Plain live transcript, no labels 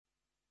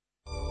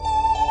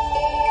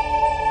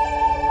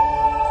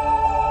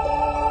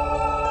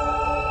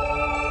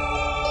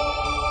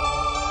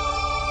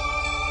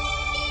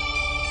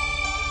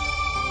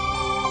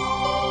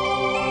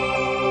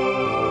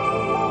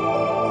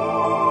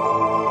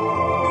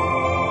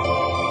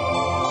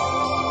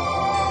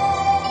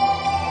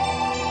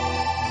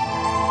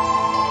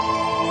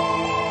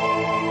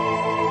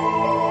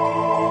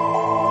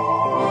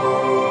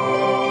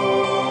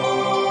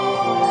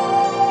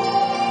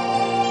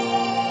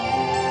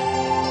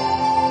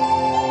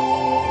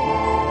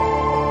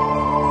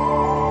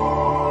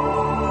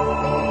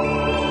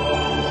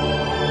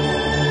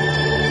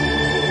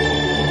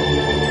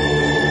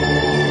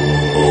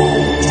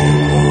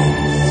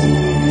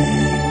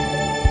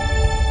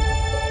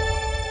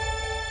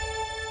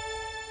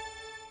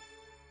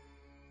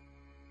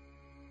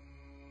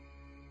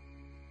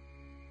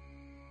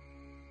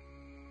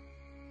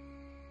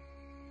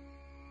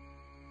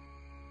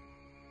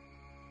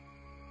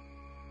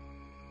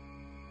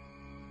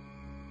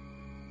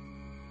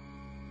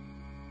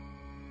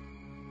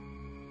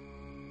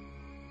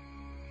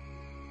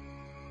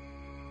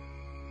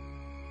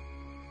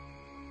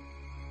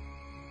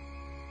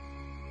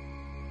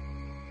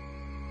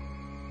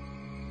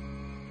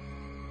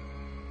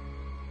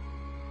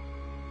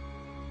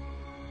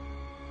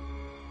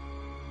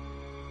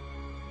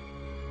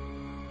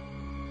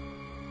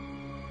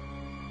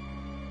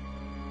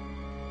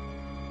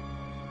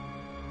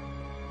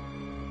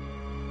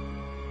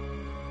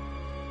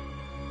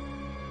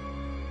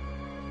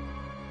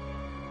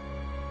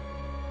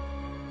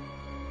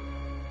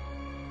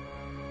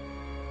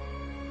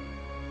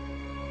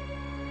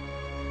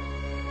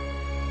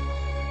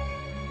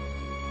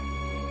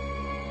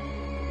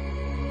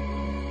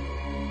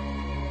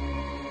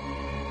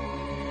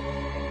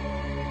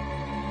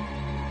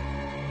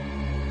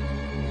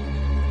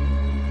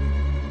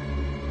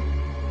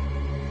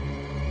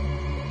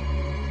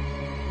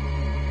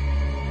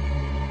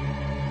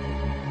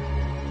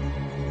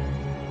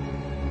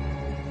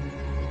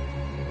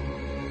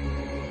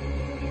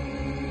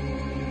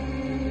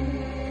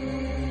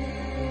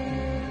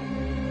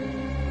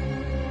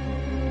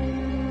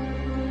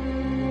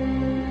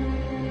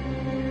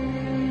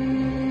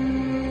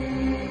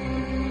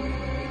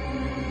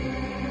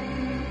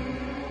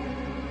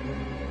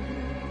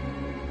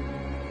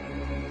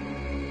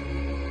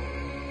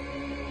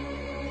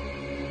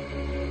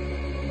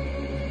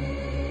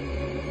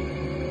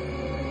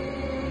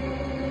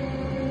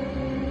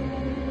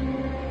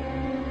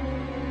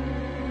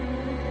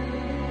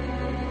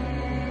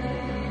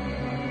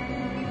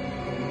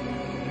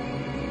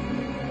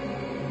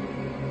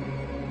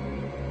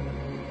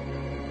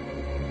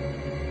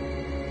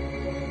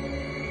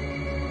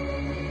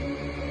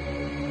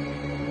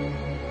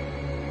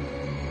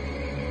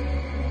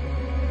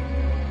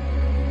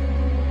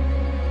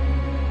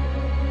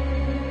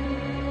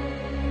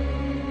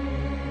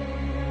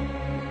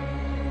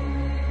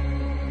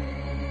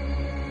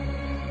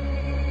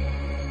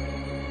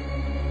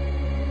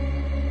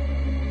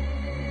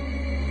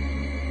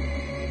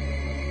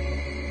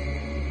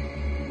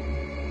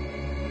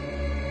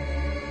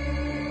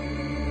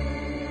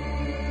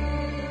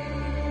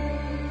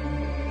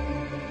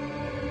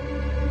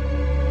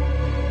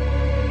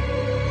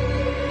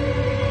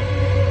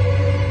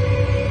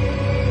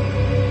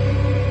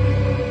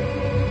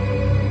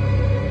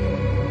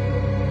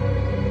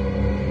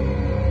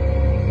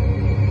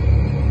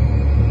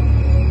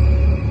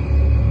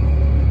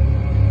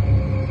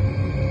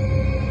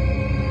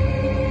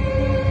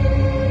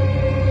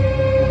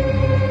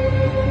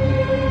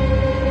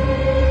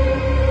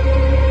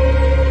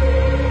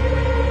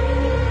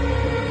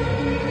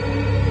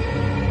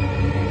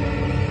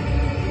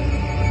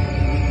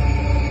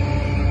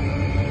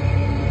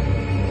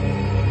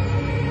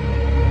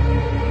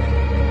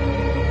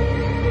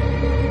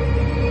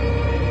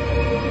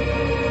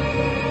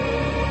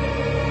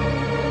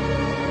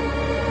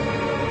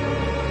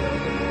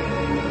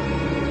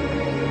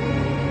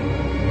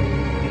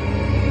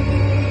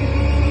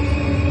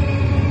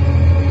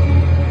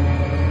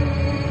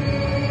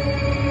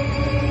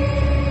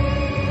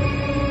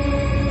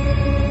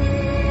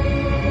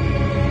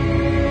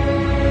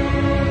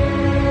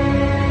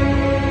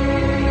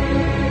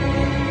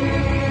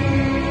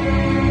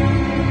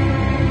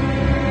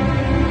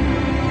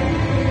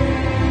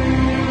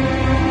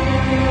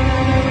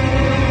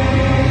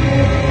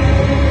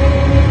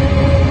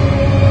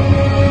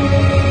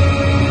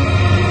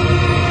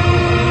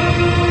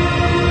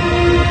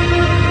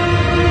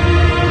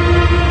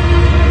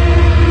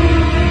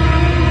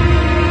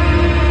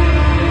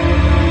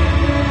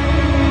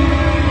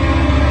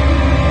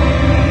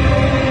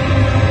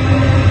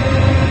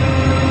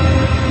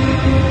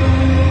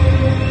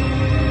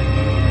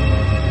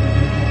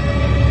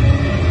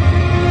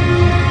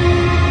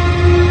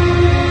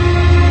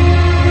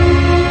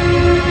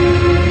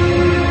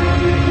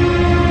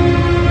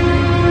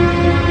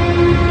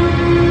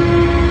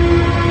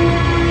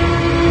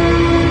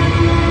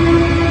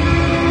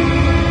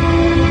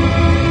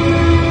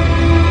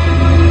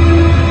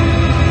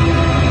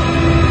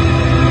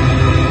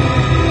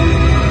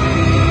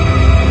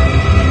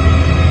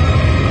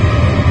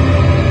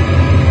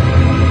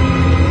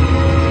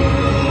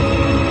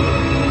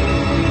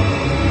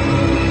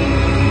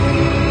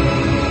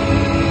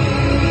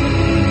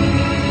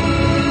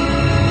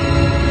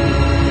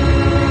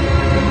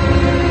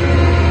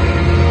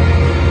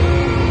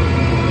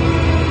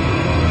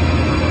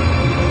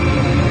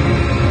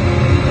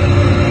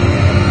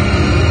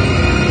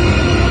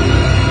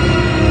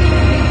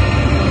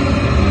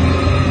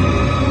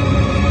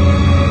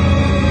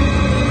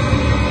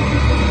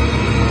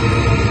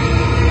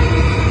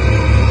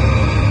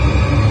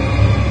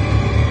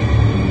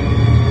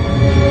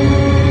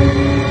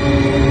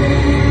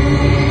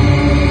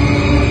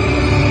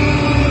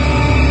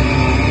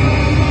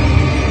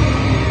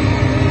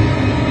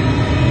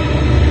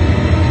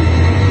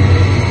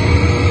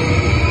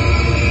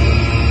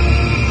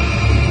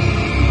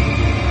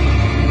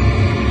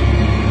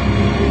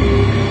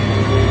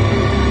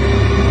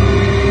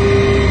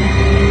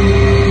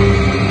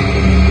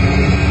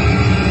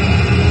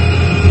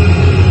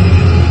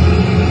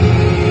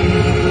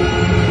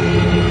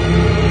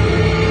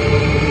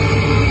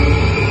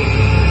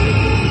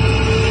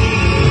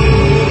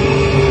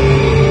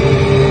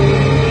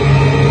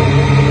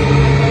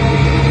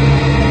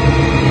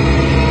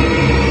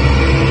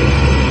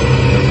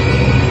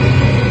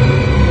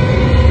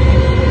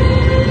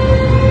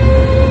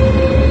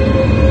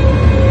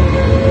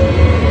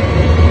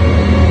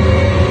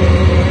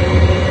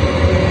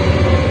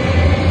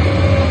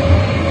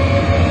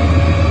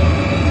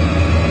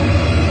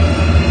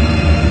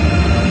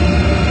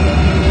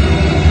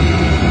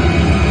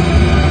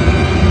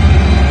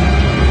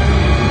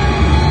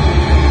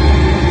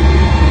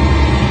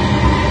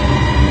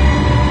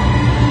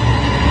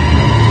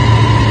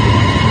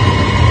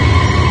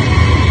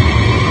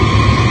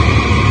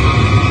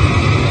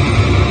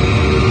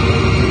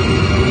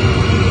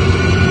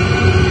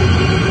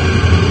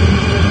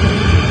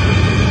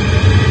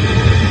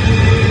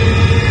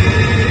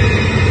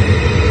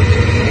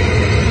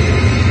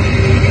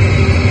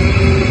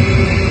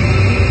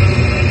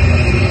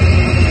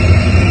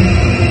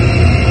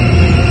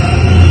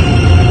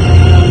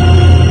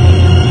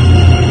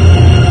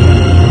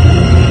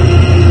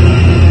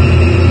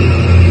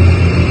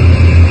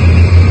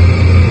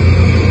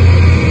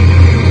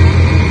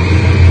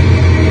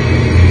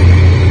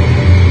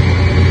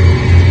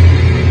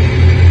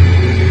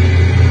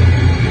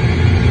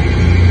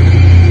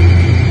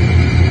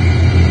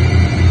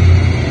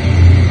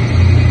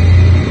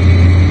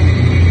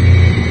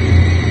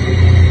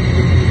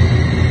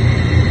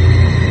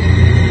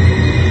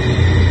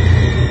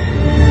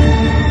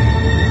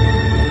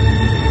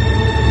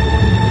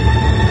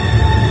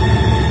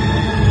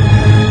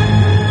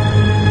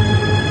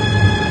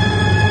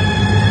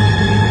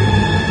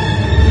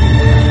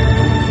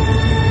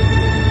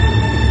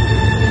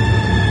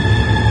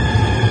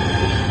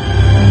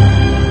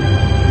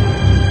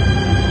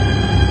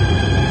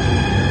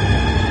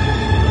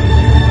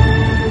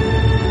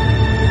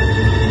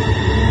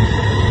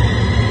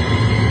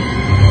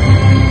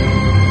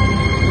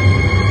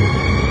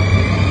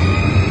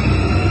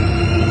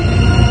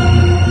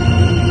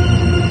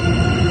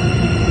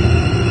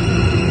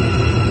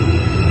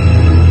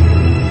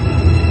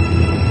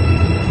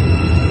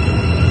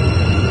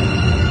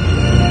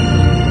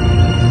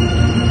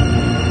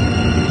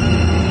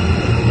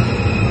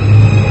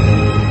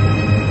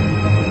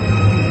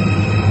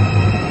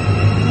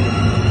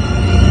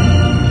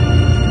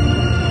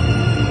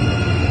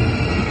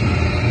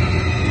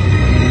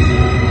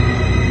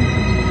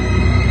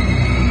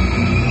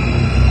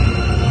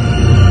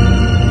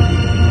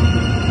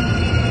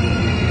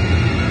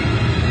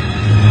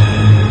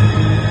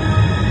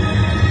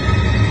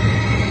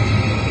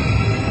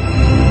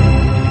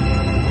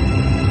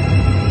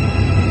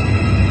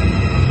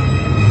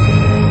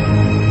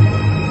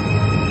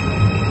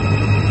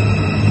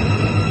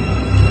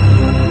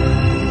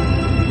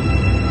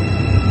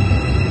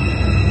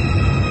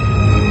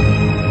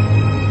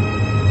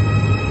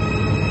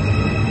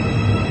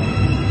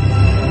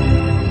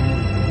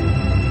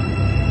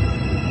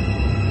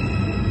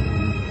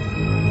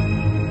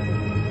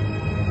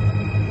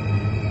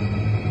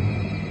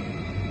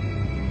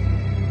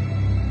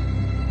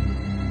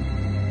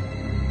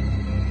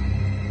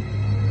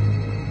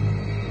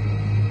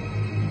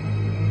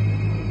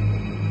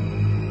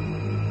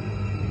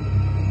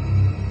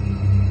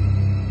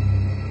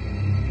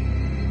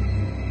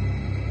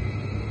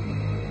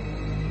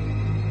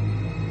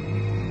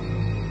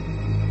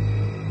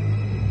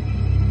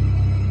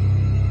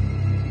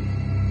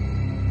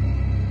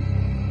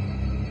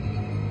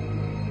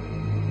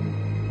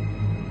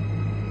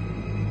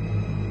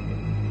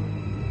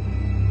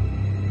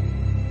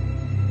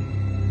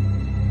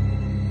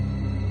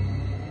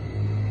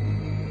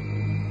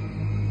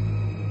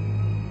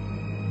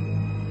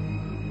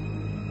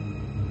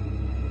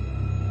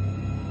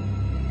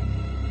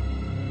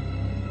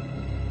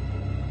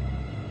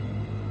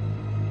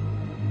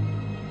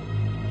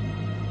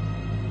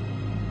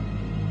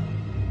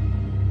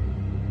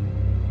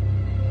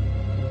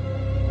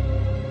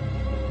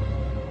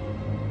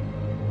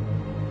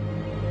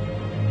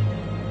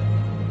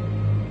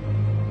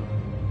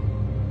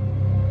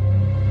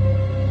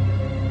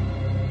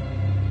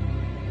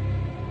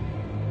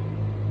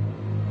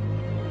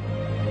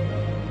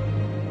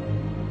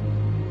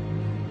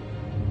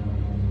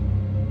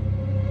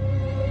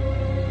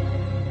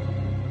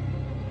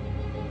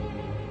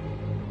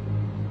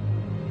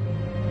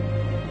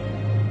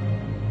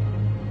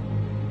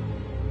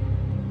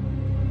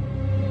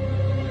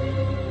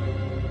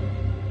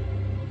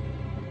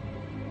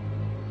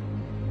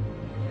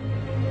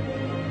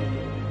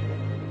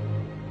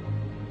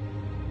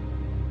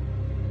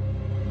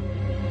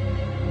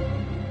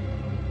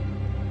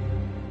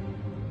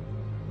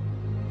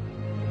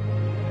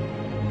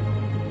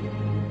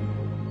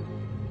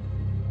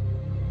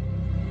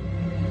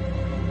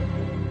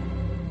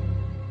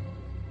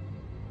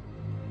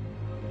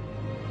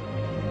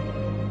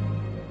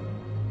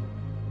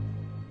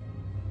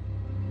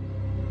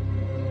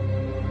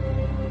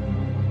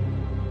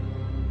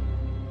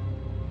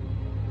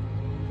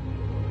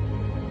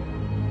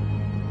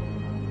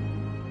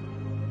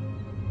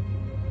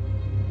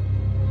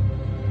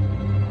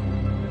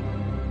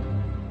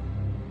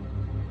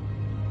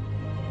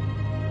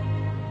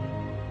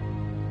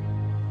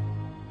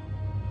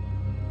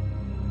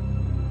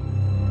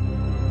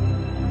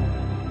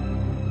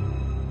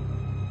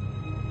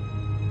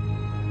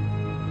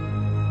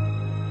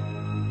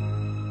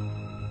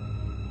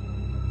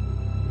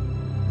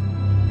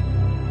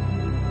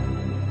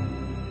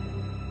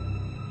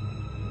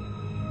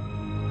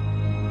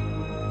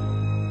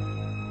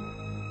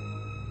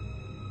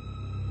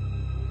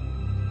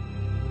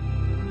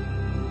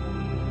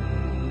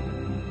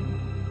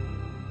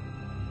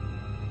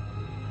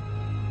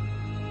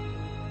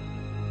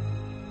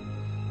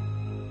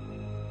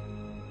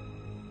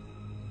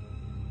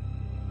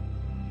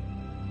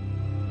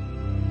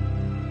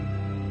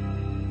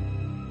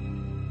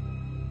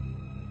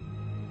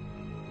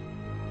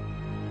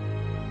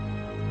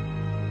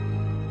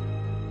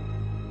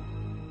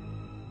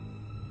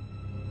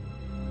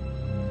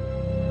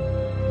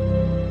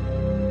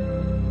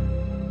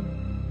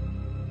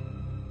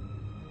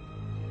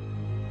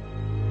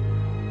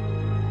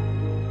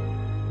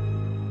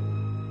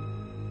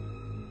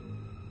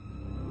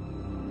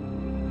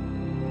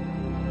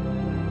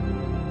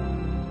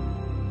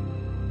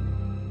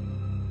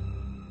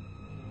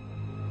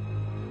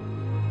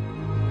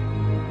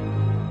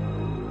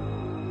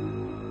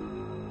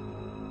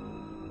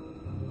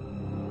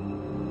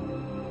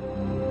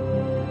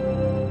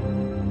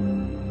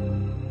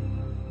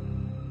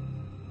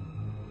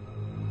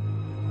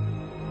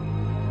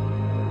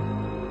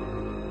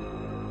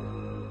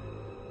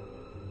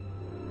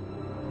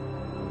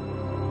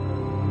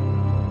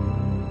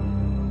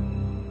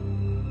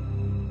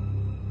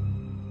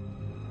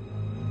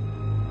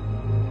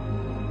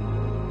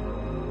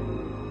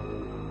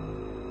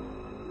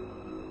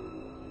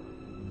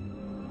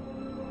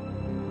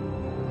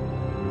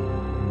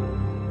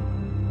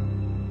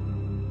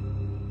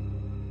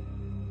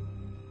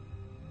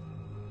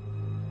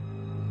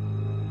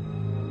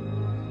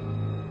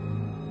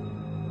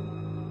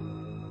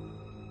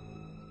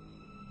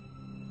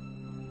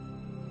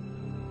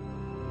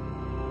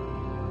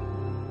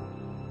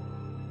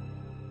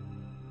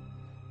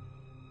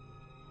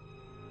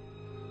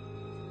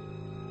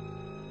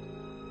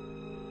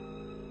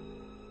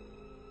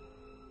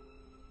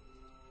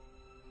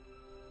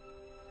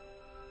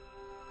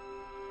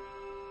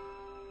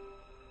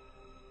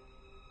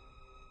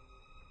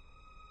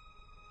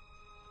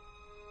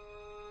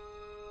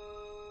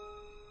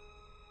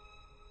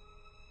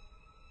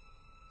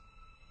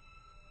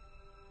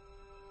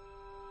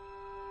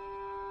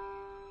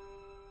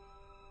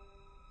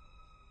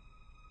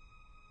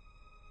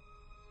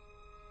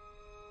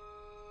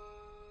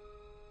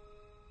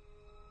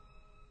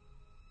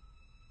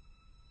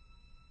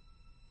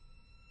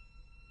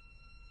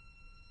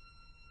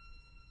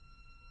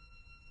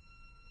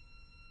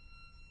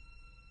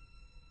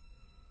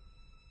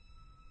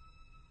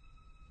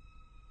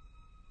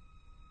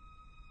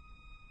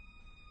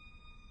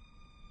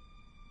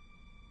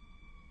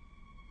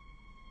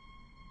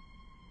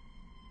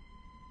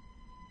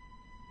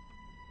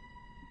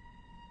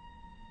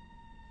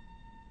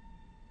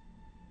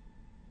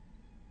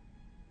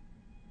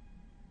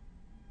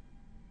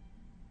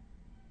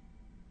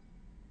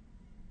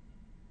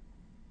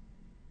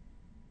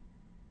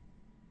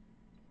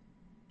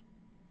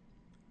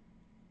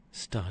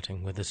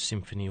Starting with a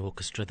symphony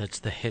orchestra, that's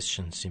the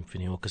Hessian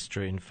Symphony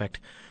Orchestra, in fact,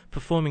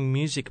 performing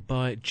music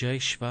by Jay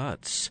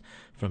Schwartz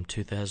from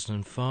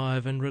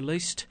 2005 and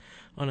released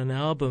on an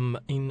album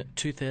in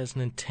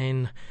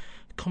 2010,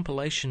 a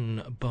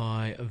compilation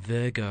by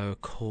Virgo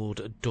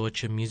called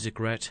Deutsche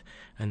Musikrat,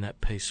 and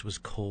that piece was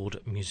called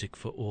Music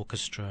for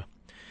Orchestra.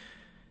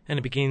 And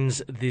it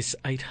begins this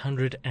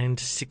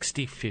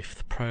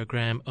 865th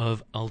program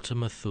of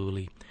Ultima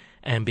Thule,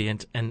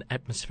 ambient and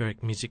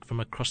atmospheric music from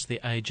across the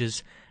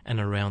ages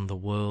and around the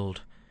world.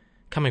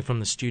 Coming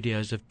from the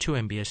studios of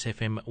 2MBS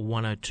FM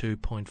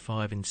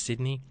 102.5 in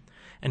Sydney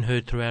and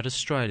heard throughout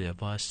Australia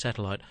via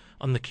satellite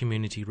on the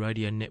Community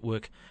Radio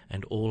Network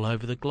and all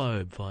over the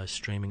globe via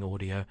streaming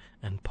audio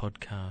and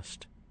podcast.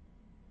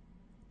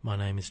 My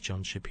name is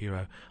John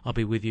Shapiro. I'll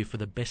be with you for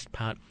the best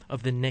part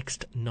of the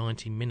next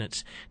 90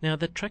 minutes. Now,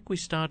 the track we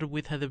started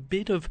with had a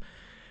bit of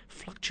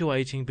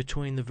fluctuating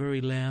between the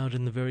very loud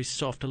and the very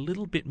soft. A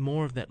little bit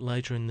more of that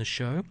later in the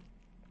show.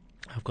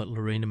 I've got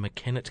Lorena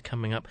McKennett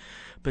coming up.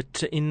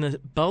 But in the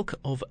bulk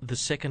of the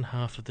second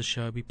half of the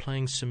show, I'll be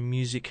playing some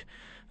music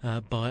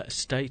by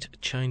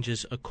State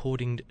Changes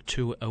According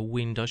to a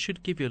Wind. I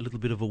should give you a little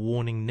bit of a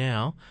warning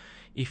now.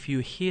 If you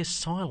hear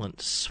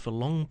silence for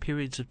long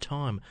periods of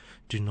time,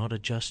 do not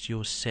adjust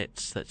your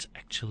sets. That's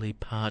actually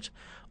part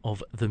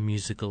of the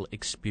musical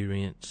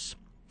experience.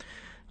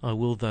 I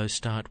will, though,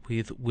 start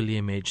with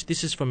William Edge.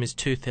 This is from his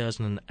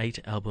 2008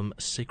 album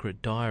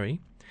Secret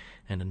Diary,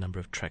 and a number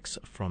of tracks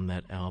from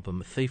that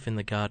album: Thief in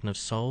the Garden of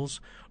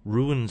Souls,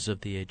 Ruins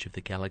of the Edge of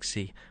the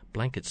Galaxy,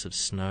 Blankets of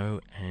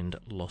Snow, and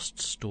Lost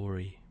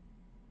Story.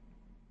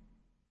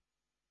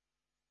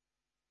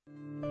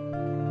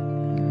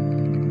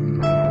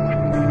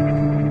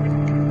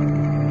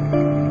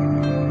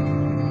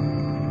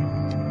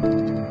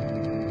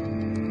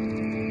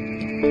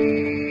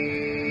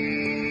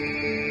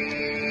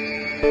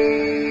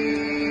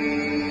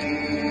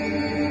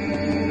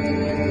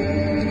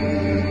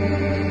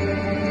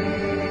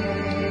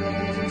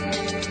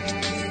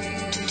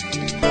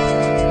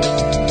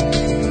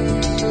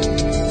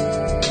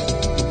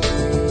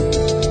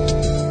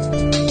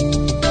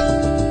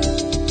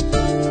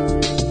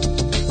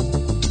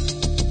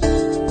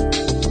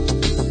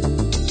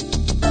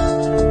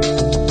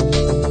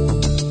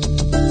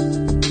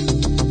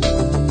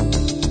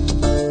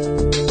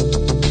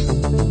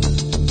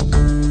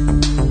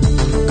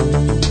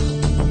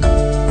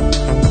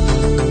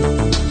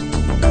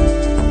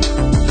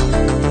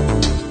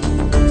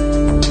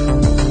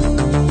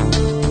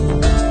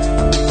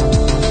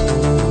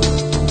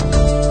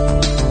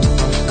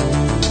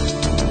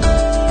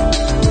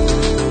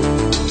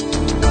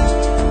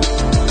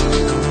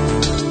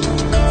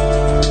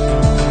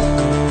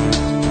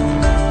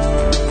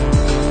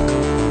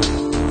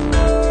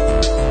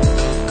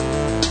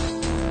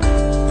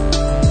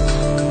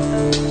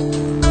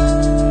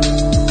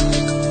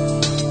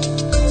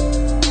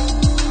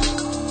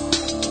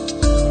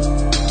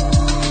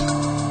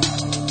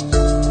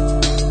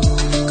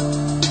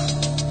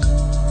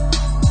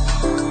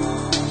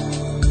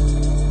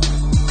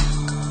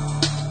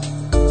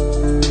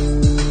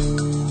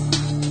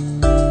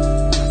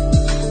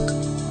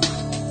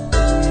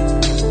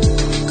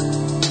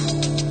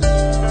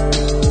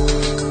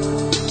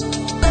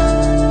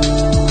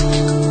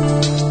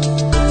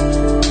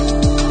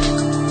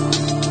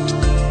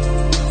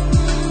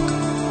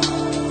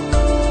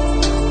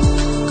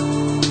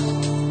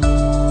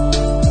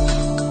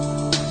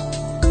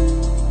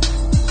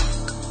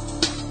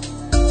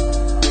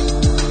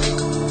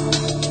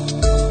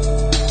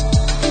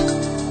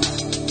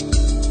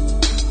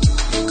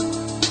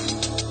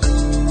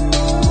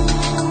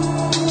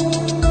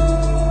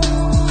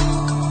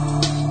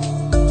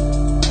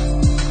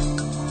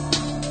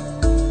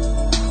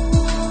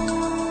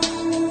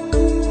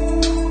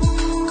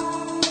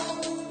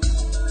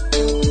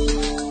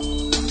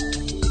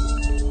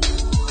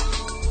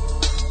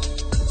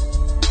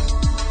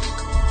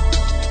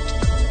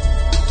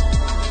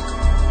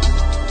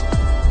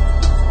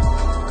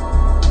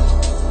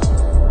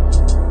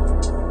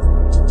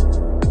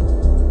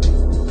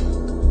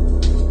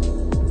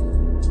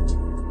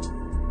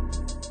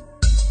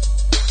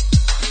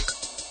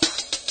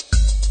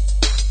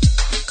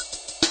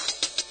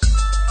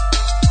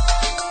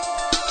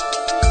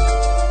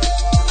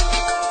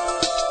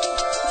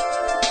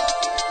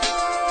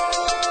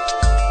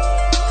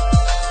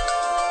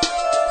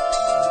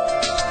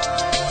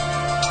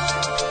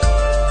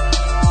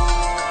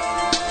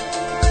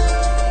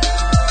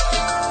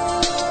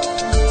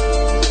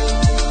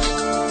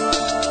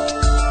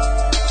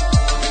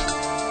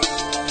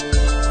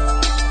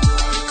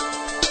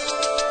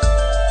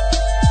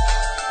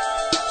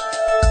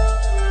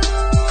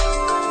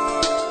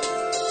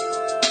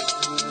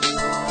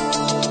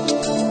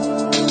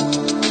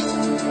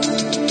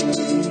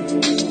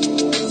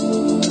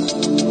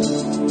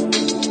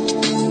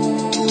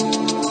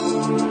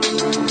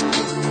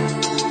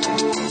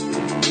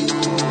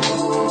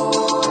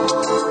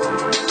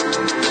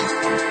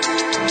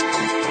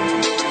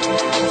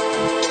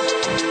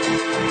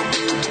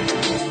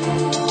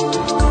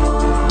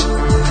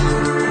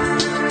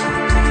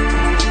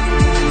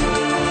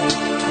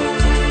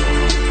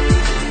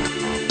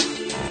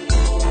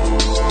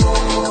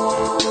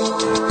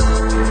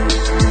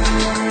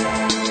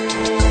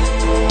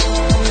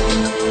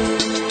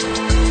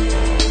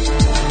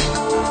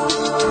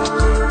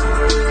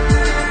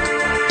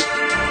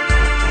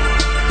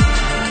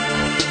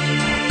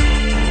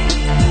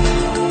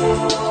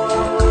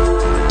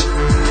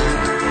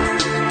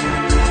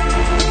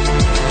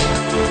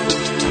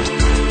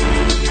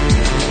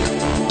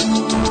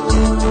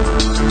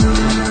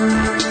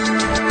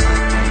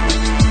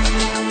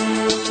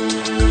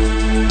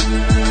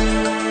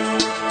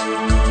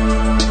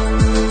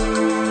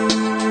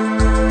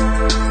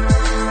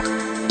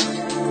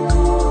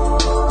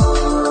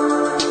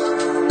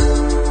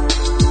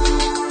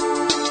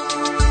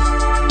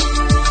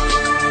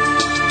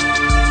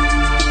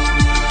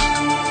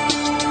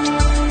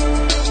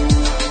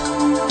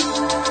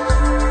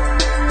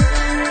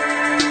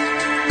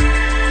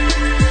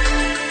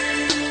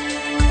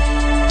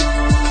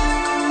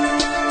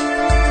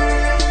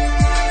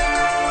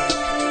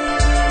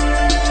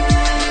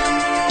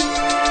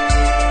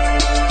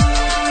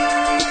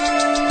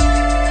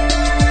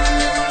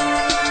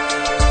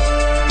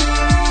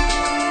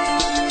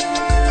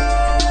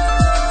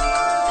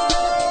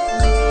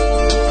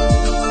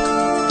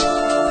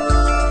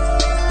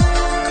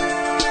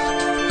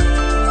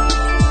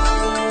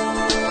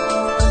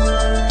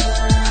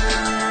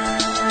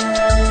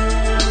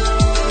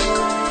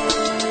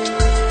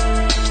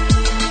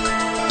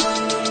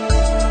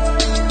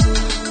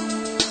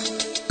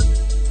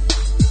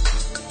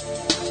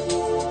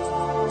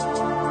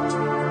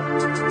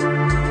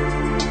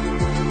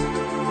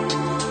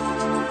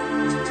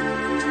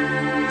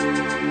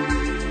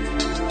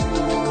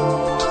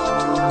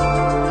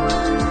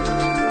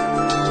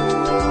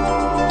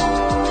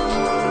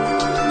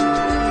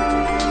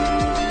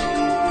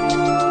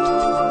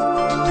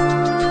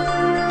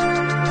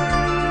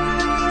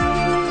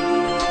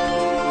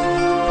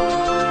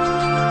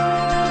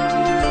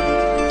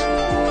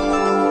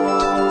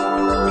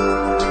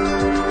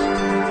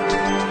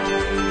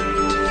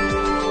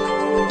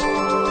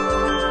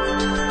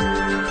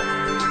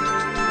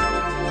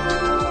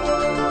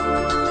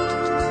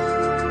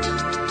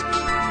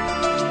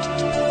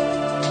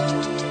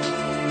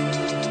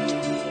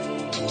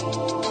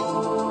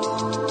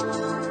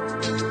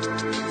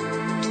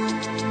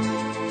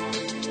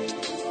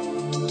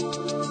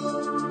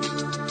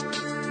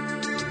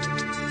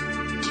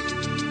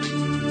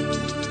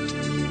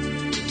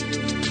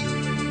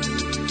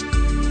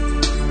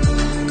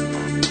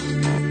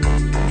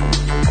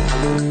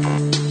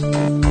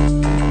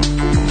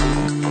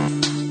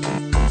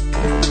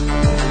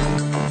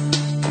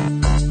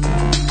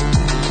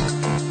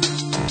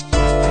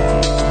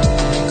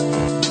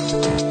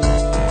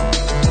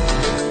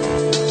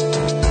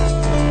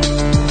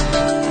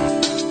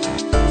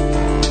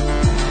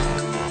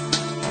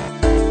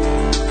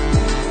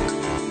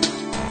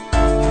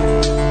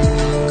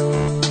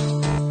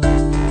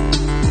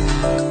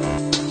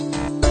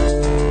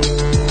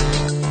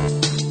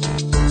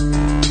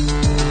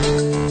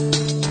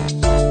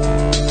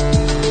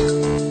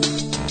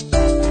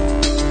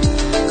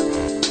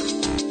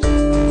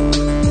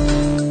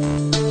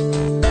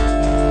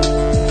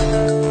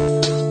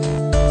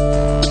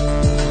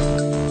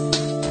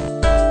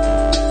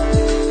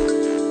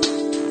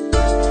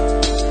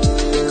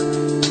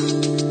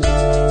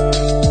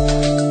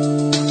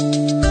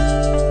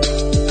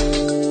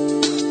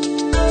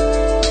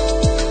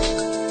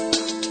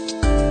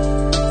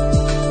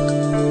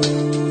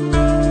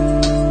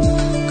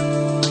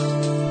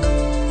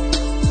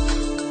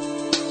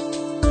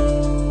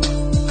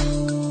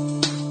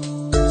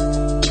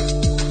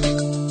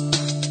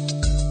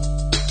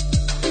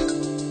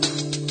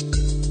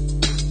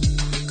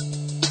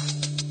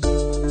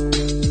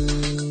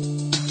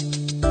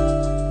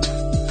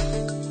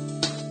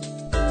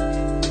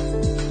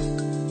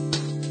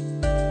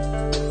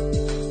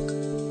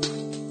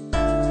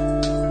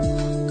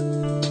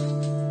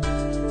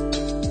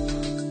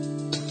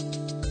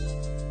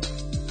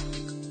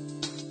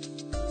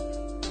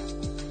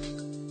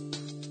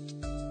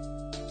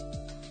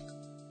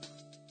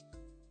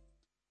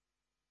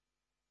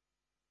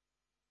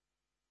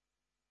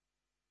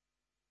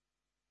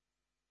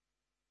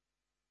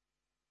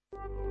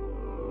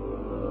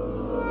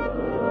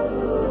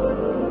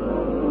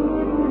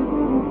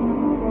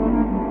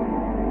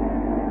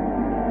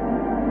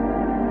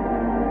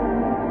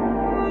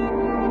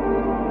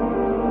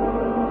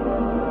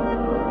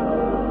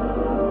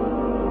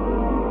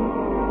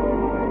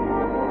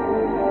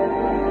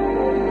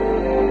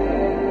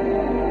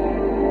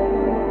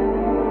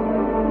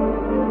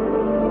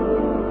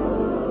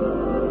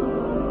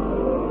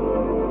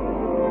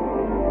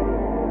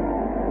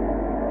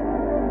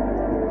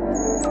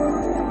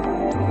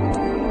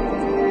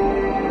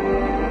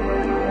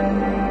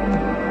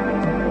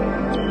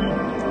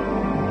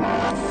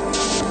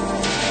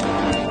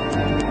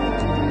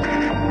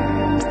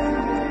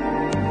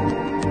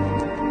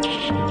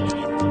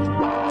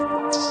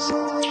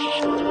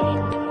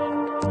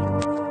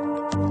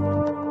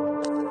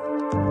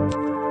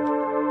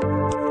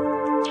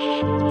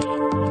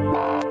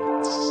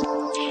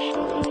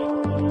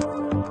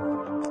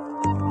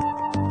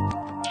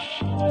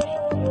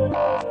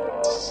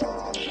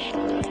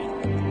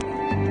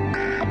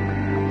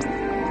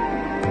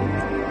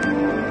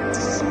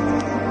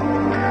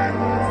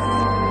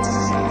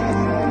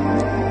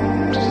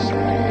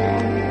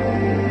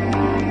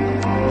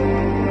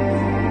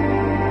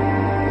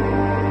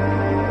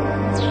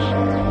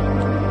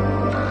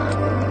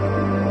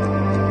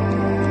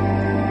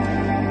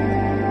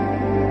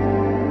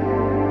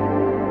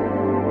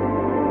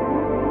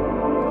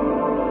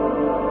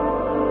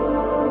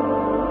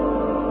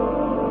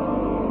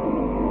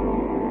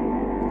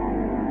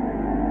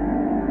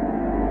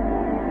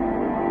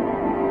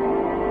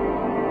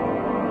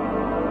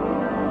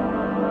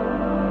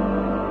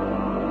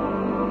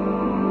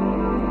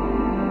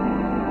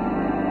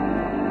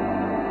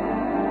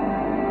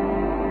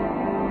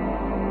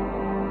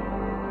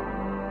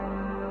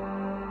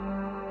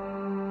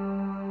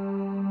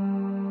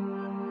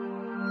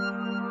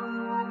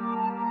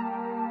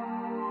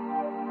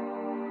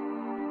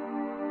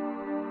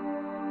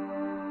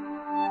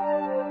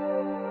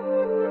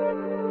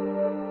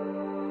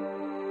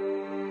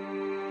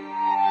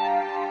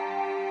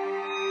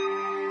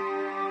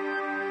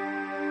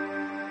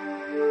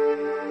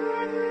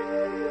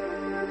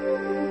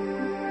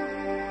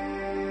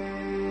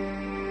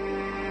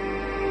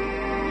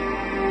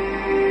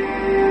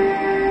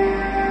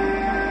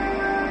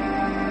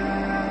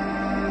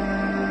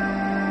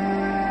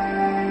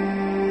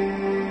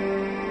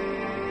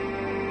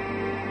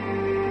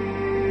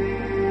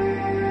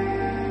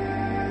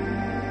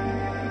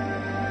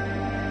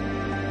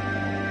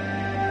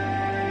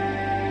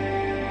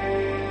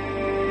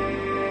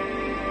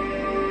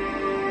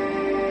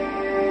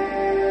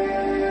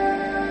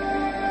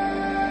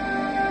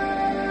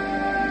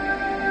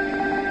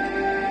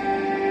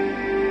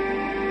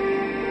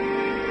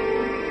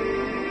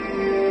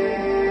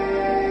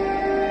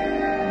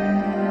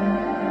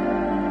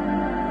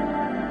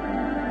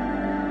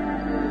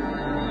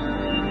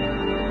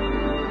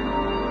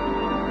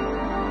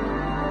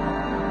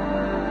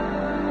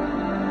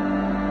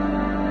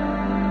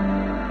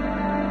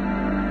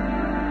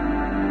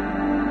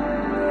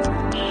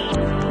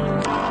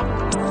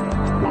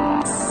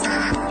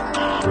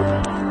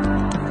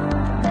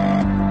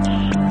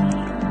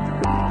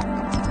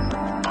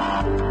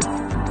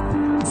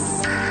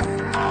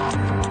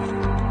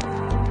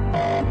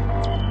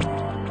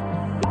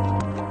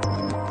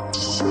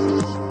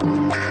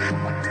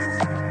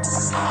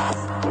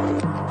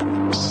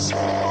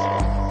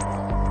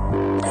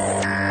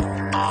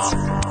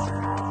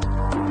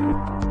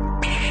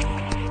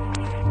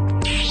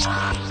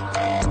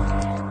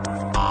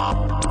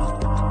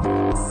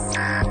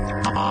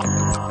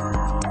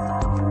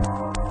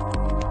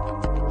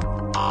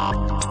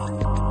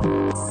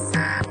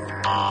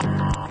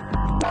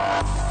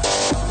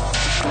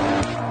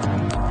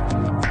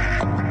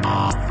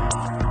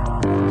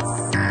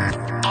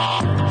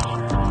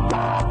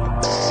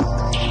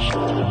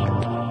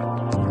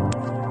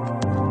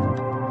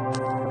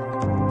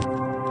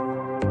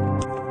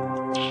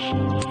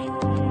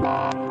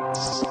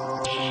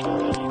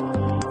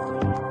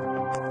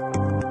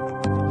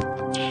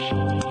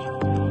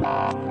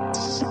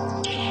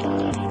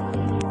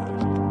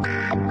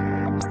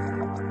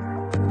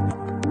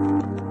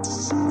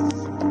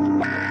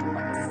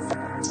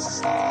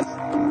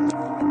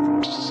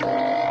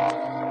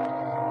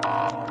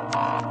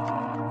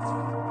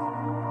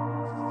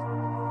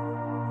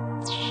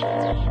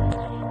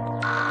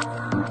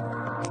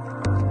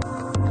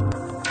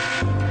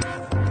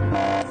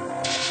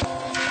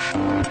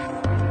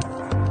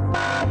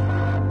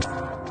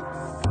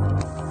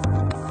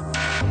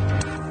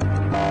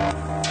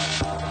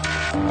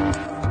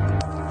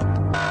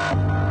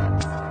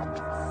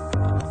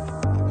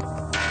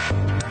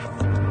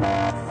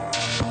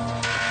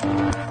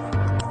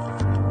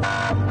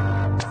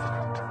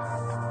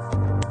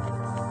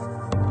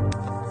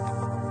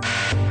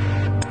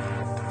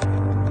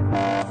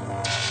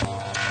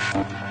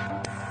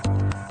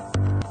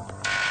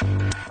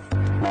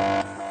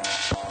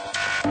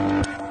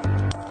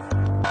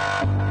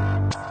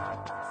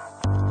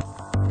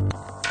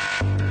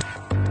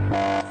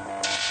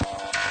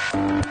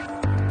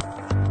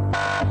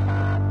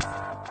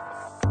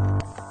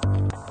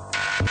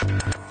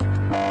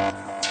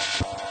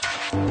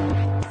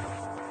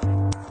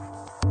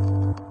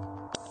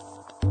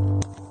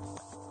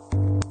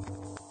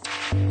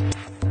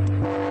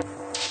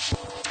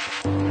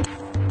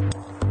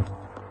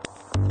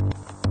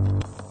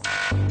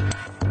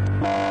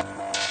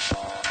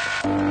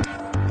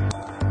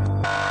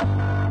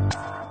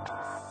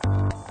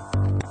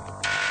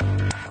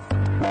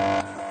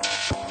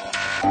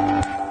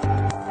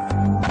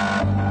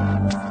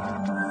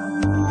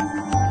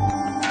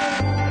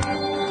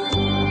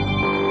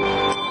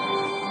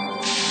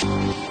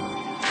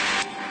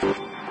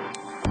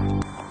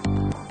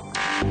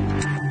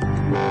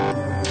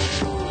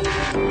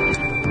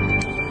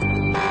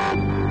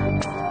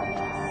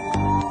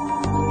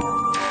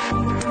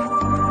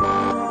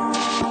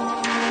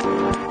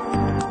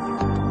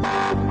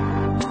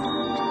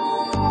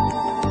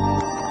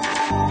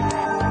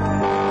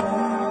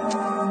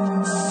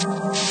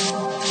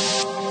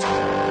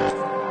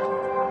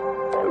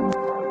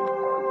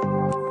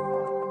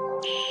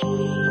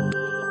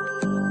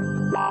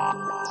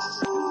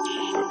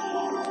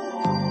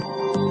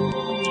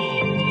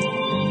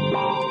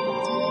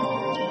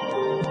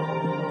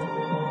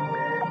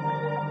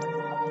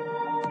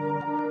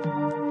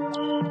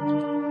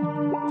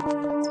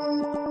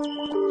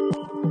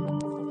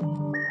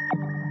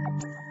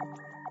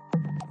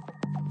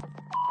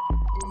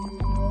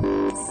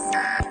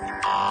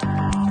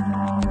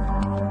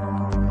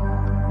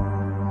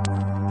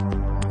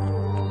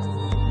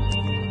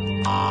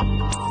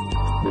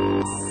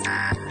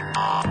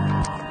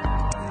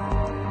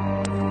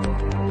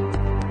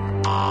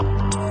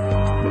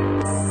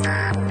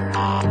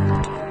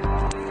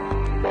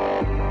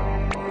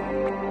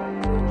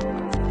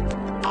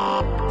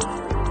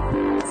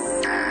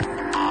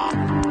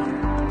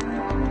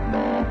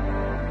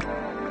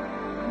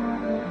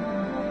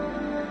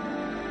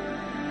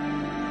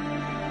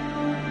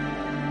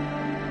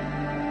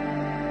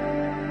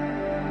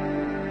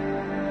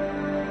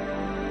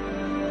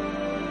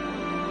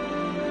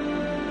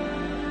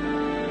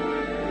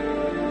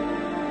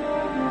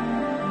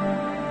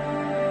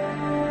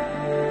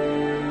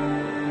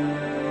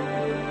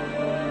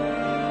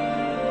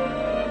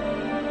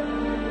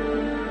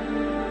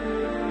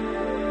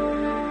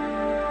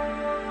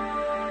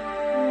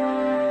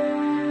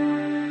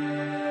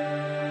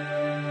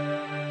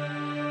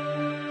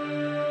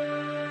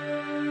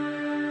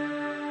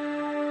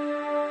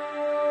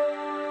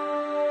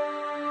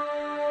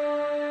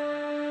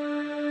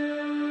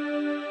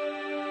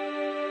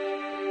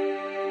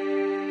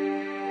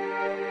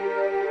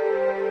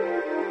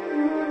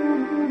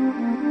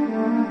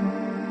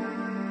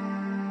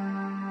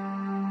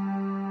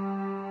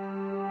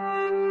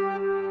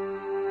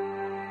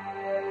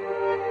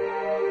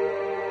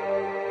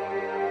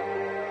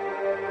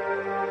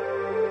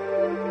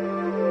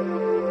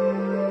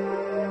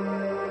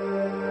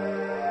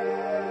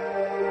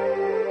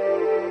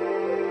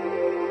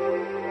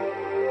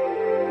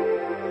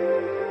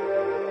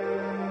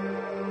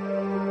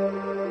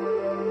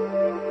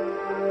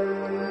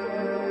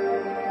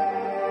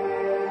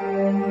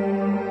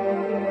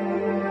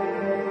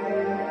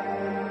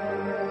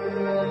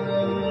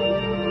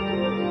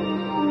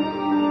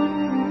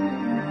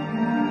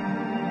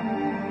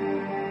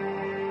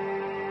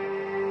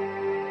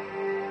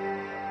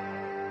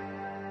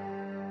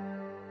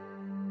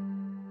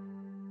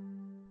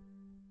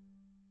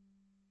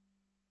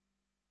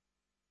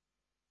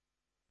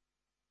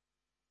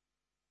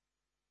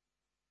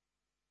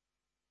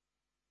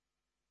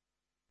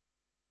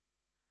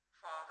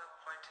 Father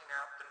pointing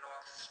out the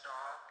North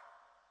Star,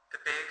 the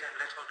big and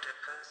little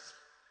dippers,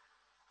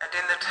 and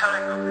in the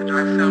telling of it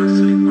I fell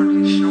asleep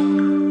on his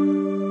shoulder,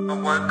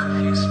 awoke a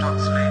few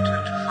stops later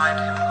to find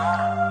him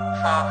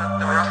gone. Father,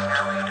 the rough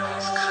tweed of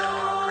his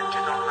coat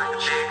printed on my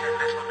big and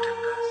little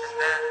dippers,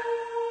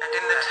 and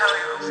in the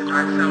telling of it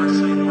I fell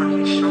asleep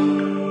on his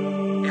shoulder.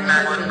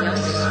 Imagine a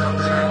few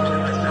stops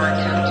later to find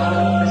him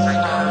gone, I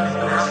found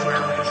the rough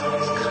tweed of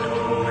his coat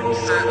printed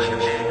search of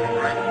big and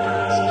right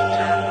words to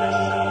tell us,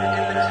 and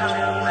in the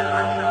telling of it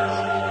I fell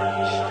asleep on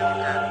his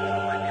shoulder.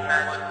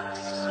 Imagine a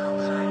few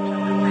stops later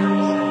to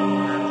find him.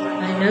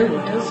 I know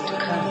what is to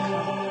come.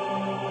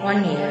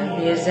 One year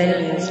the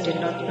azaleas did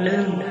not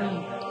bloom.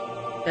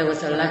 There was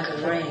a lack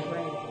of rain.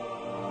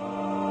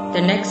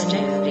 The next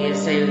year the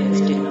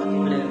azaleas did not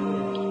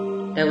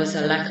bloom. There was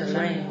a lack of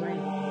rain.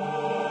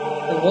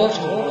 The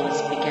water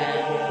wars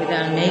began with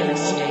our neighbor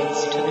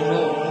states to the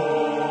north,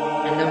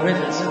 and the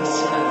rivers were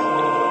slowed.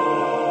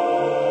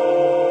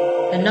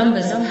 The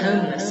numbers of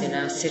homeless in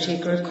our city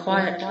grew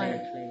quietly.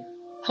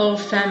 Whole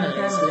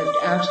families lived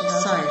out of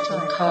sight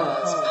in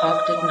cars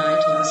parked at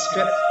night on the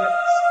strip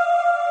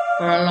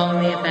or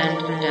along the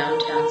abandoned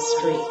downtown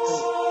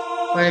streets,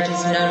 where it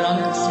is no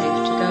longer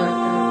safe to go at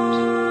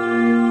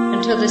night,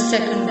 until the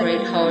second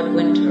great hard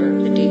winter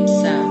of the Deep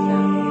South,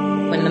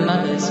 when the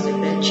mothers with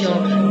their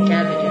children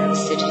gathered in the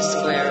city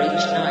square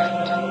each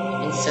night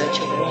in search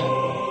of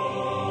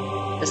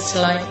warmth. The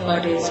slight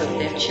bodies of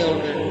their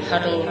children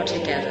huddled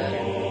together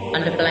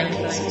under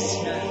blankets of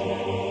snow.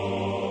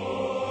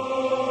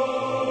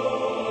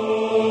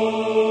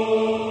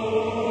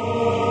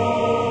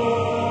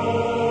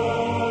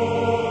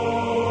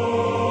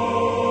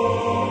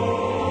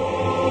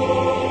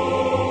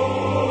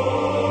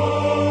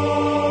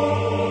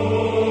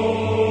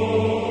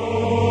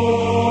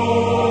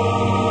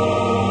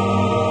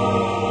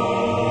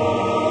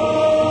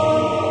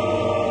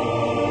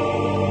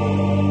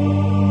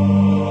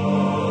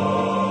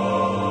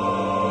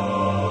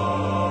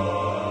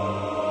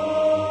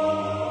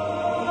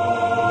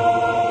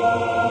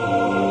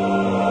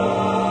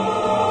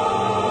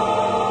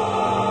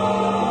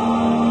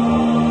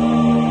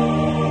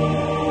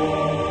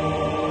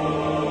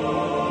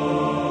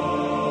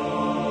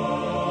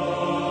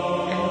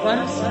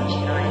 One such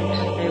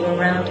night they were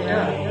rounded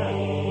up,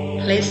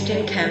 placed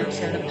in camps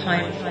in the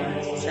pine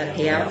forests at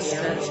the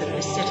outskirts of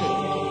the city,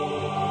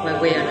 where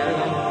we are no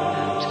longer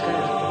allowed to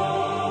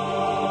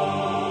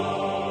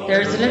go.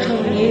 There is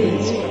little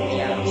news from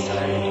the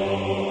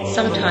outside.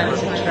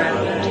 Sometimes a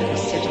traveler to the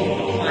city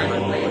will find a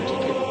way to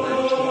give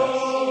word to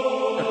us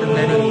of the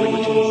many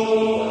regions of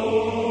the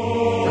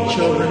world, where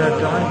children are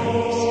dying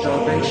of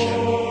starvation,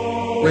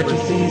 where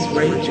disease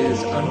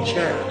rages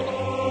unchecked,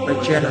 where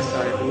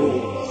genocide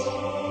rules.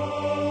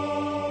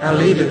 Our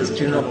leaders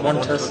do not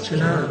want us to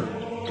know,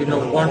 do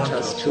not want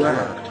us to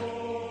act,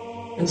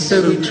 and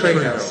so we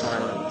train our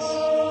silence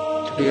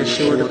to be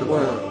assured of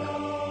work,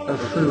 of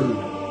food,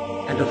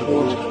 and of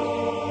water,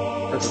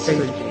 of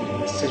safety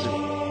in the city.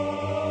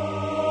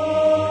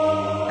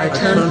 I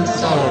turn for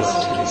solace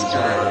to this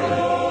diary.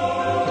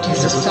 It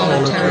is a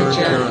solitary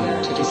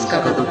journey to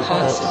discover the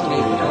parts of me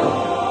that are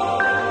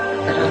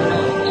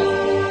not,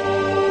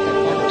 that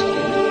want to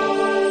be.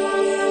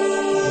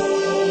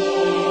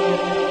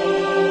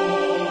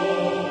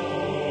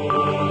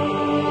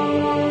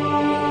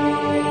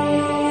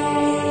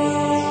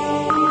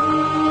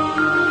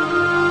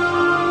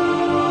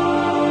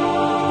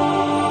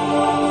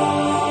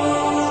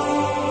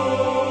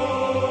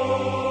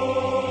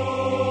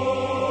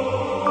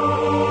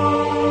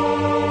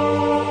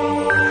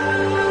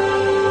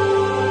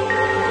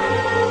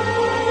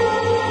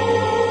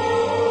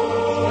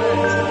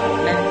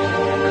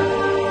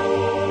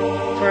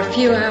 A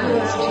few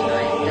hours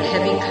tonight, the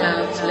heavy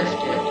clouds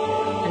lifted,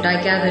 and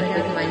I gathered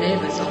with my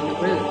neighbors on the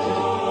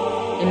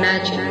roof.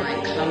 Imagine my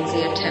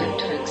clumsy attempt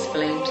to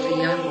explain to the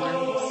young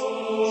ones.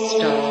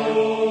 Star,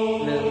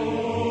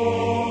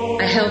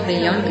 moon. I held the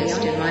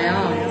youngest in my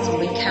arms, and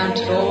we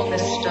counted all the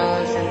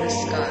stars in the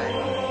sky,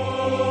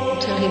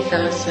 until he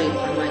fell asleep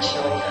on my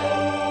shoulder.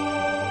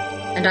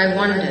 And I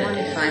wondered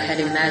if I had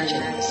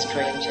imagined the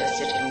stranger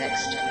sitting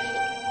next to me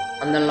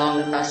on the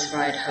long bus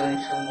ride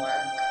home from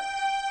work.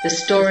 The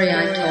story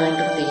I told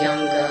of the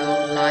young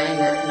girl lying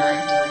at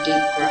night in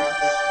deep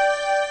grass,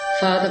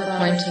 father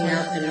pointing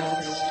out the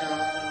North Star.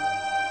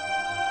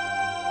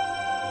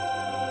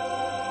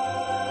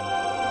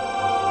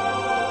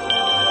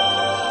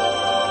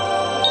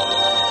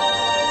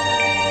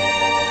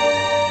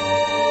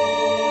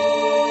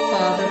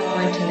 Father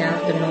pointing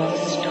out the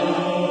North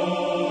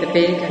Star, the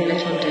big and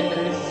little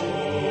dippers,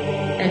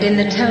 and in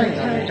the telling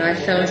of it I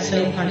fell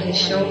asleep on his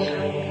shoulder.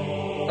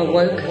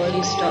 Awoke a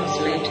few stops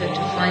later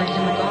to find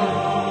him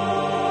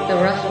gone, the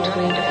rough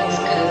tweed of his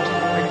coat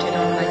imprinted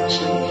on my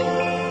cheek,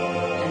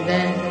 and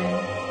then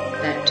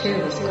that too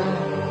was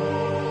gone.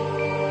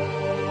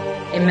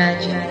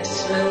 Imagine the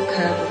slow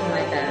curve of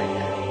my back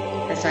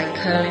as I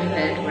curl in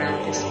bed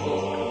round this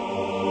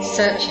book,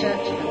 searching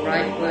for the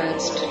right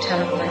words to tell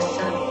of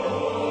myself,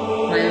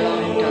 my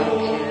long dark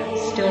hair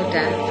still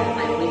damp from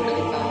my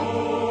weekly bath,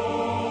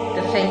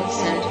 faint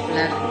scent of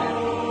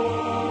lavender,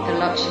 the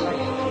luxury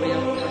of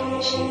real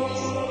cotton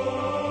sheets,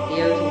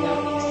 the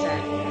overwhelming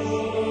sadness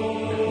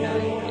of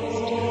knowing what is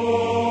done.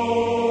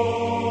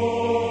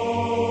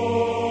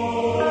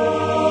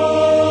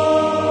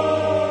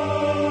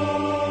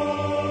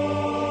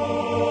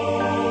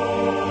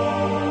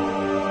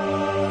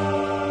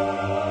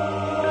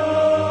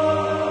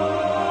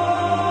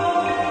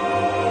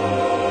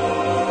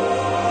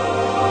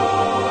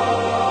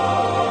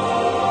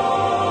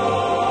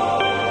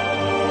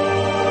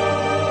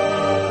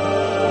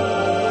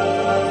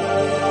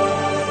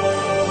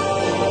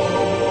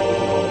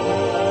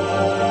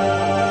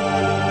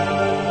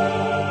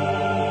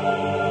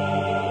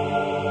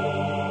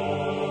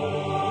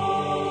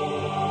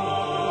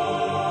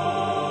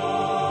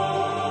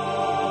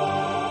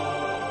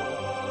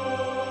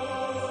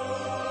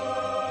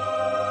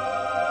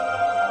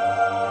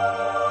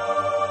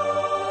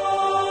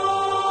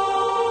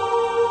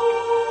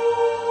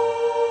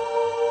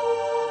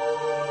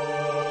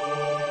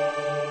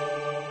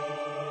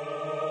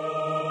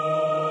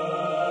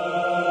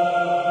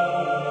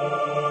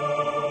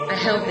 I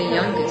held the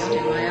youngest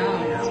in my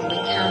arms, and we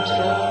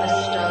counted all the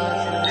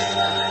stars in the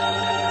sky.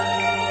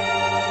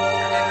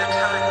 And in the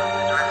telling of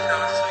it, I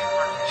fell asleep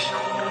on his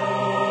shoulder,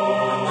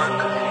 and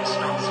woke a few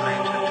stops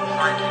later to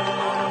find him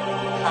gone.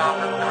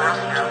 Father, the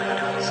rough outline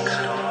of his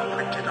canoe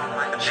printed on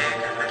my big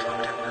and little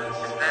dimples.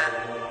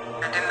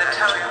 And in the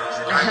telling of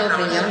it, I held the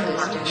fell asleep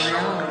youngest on in his my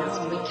shoulder. arms,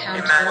 and we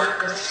counted Imagine all a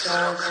the few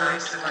stars stops in the later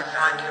to sky.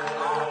 find him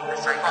gone,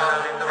 as I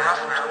followed the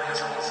rough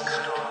outlines of his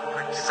canoe,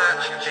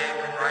 searching big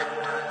and bright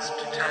words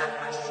to tell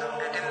myself.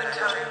 And in the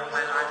telling of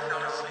it, I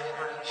fell asleep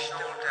on his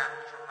shoulder.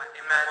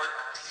 Imagine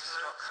a few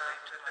stops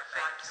later to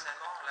find him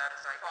gone,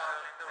 as I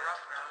followed the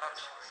rough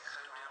outlines of his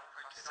canoe,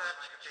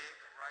 searching big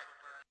and bright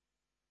words.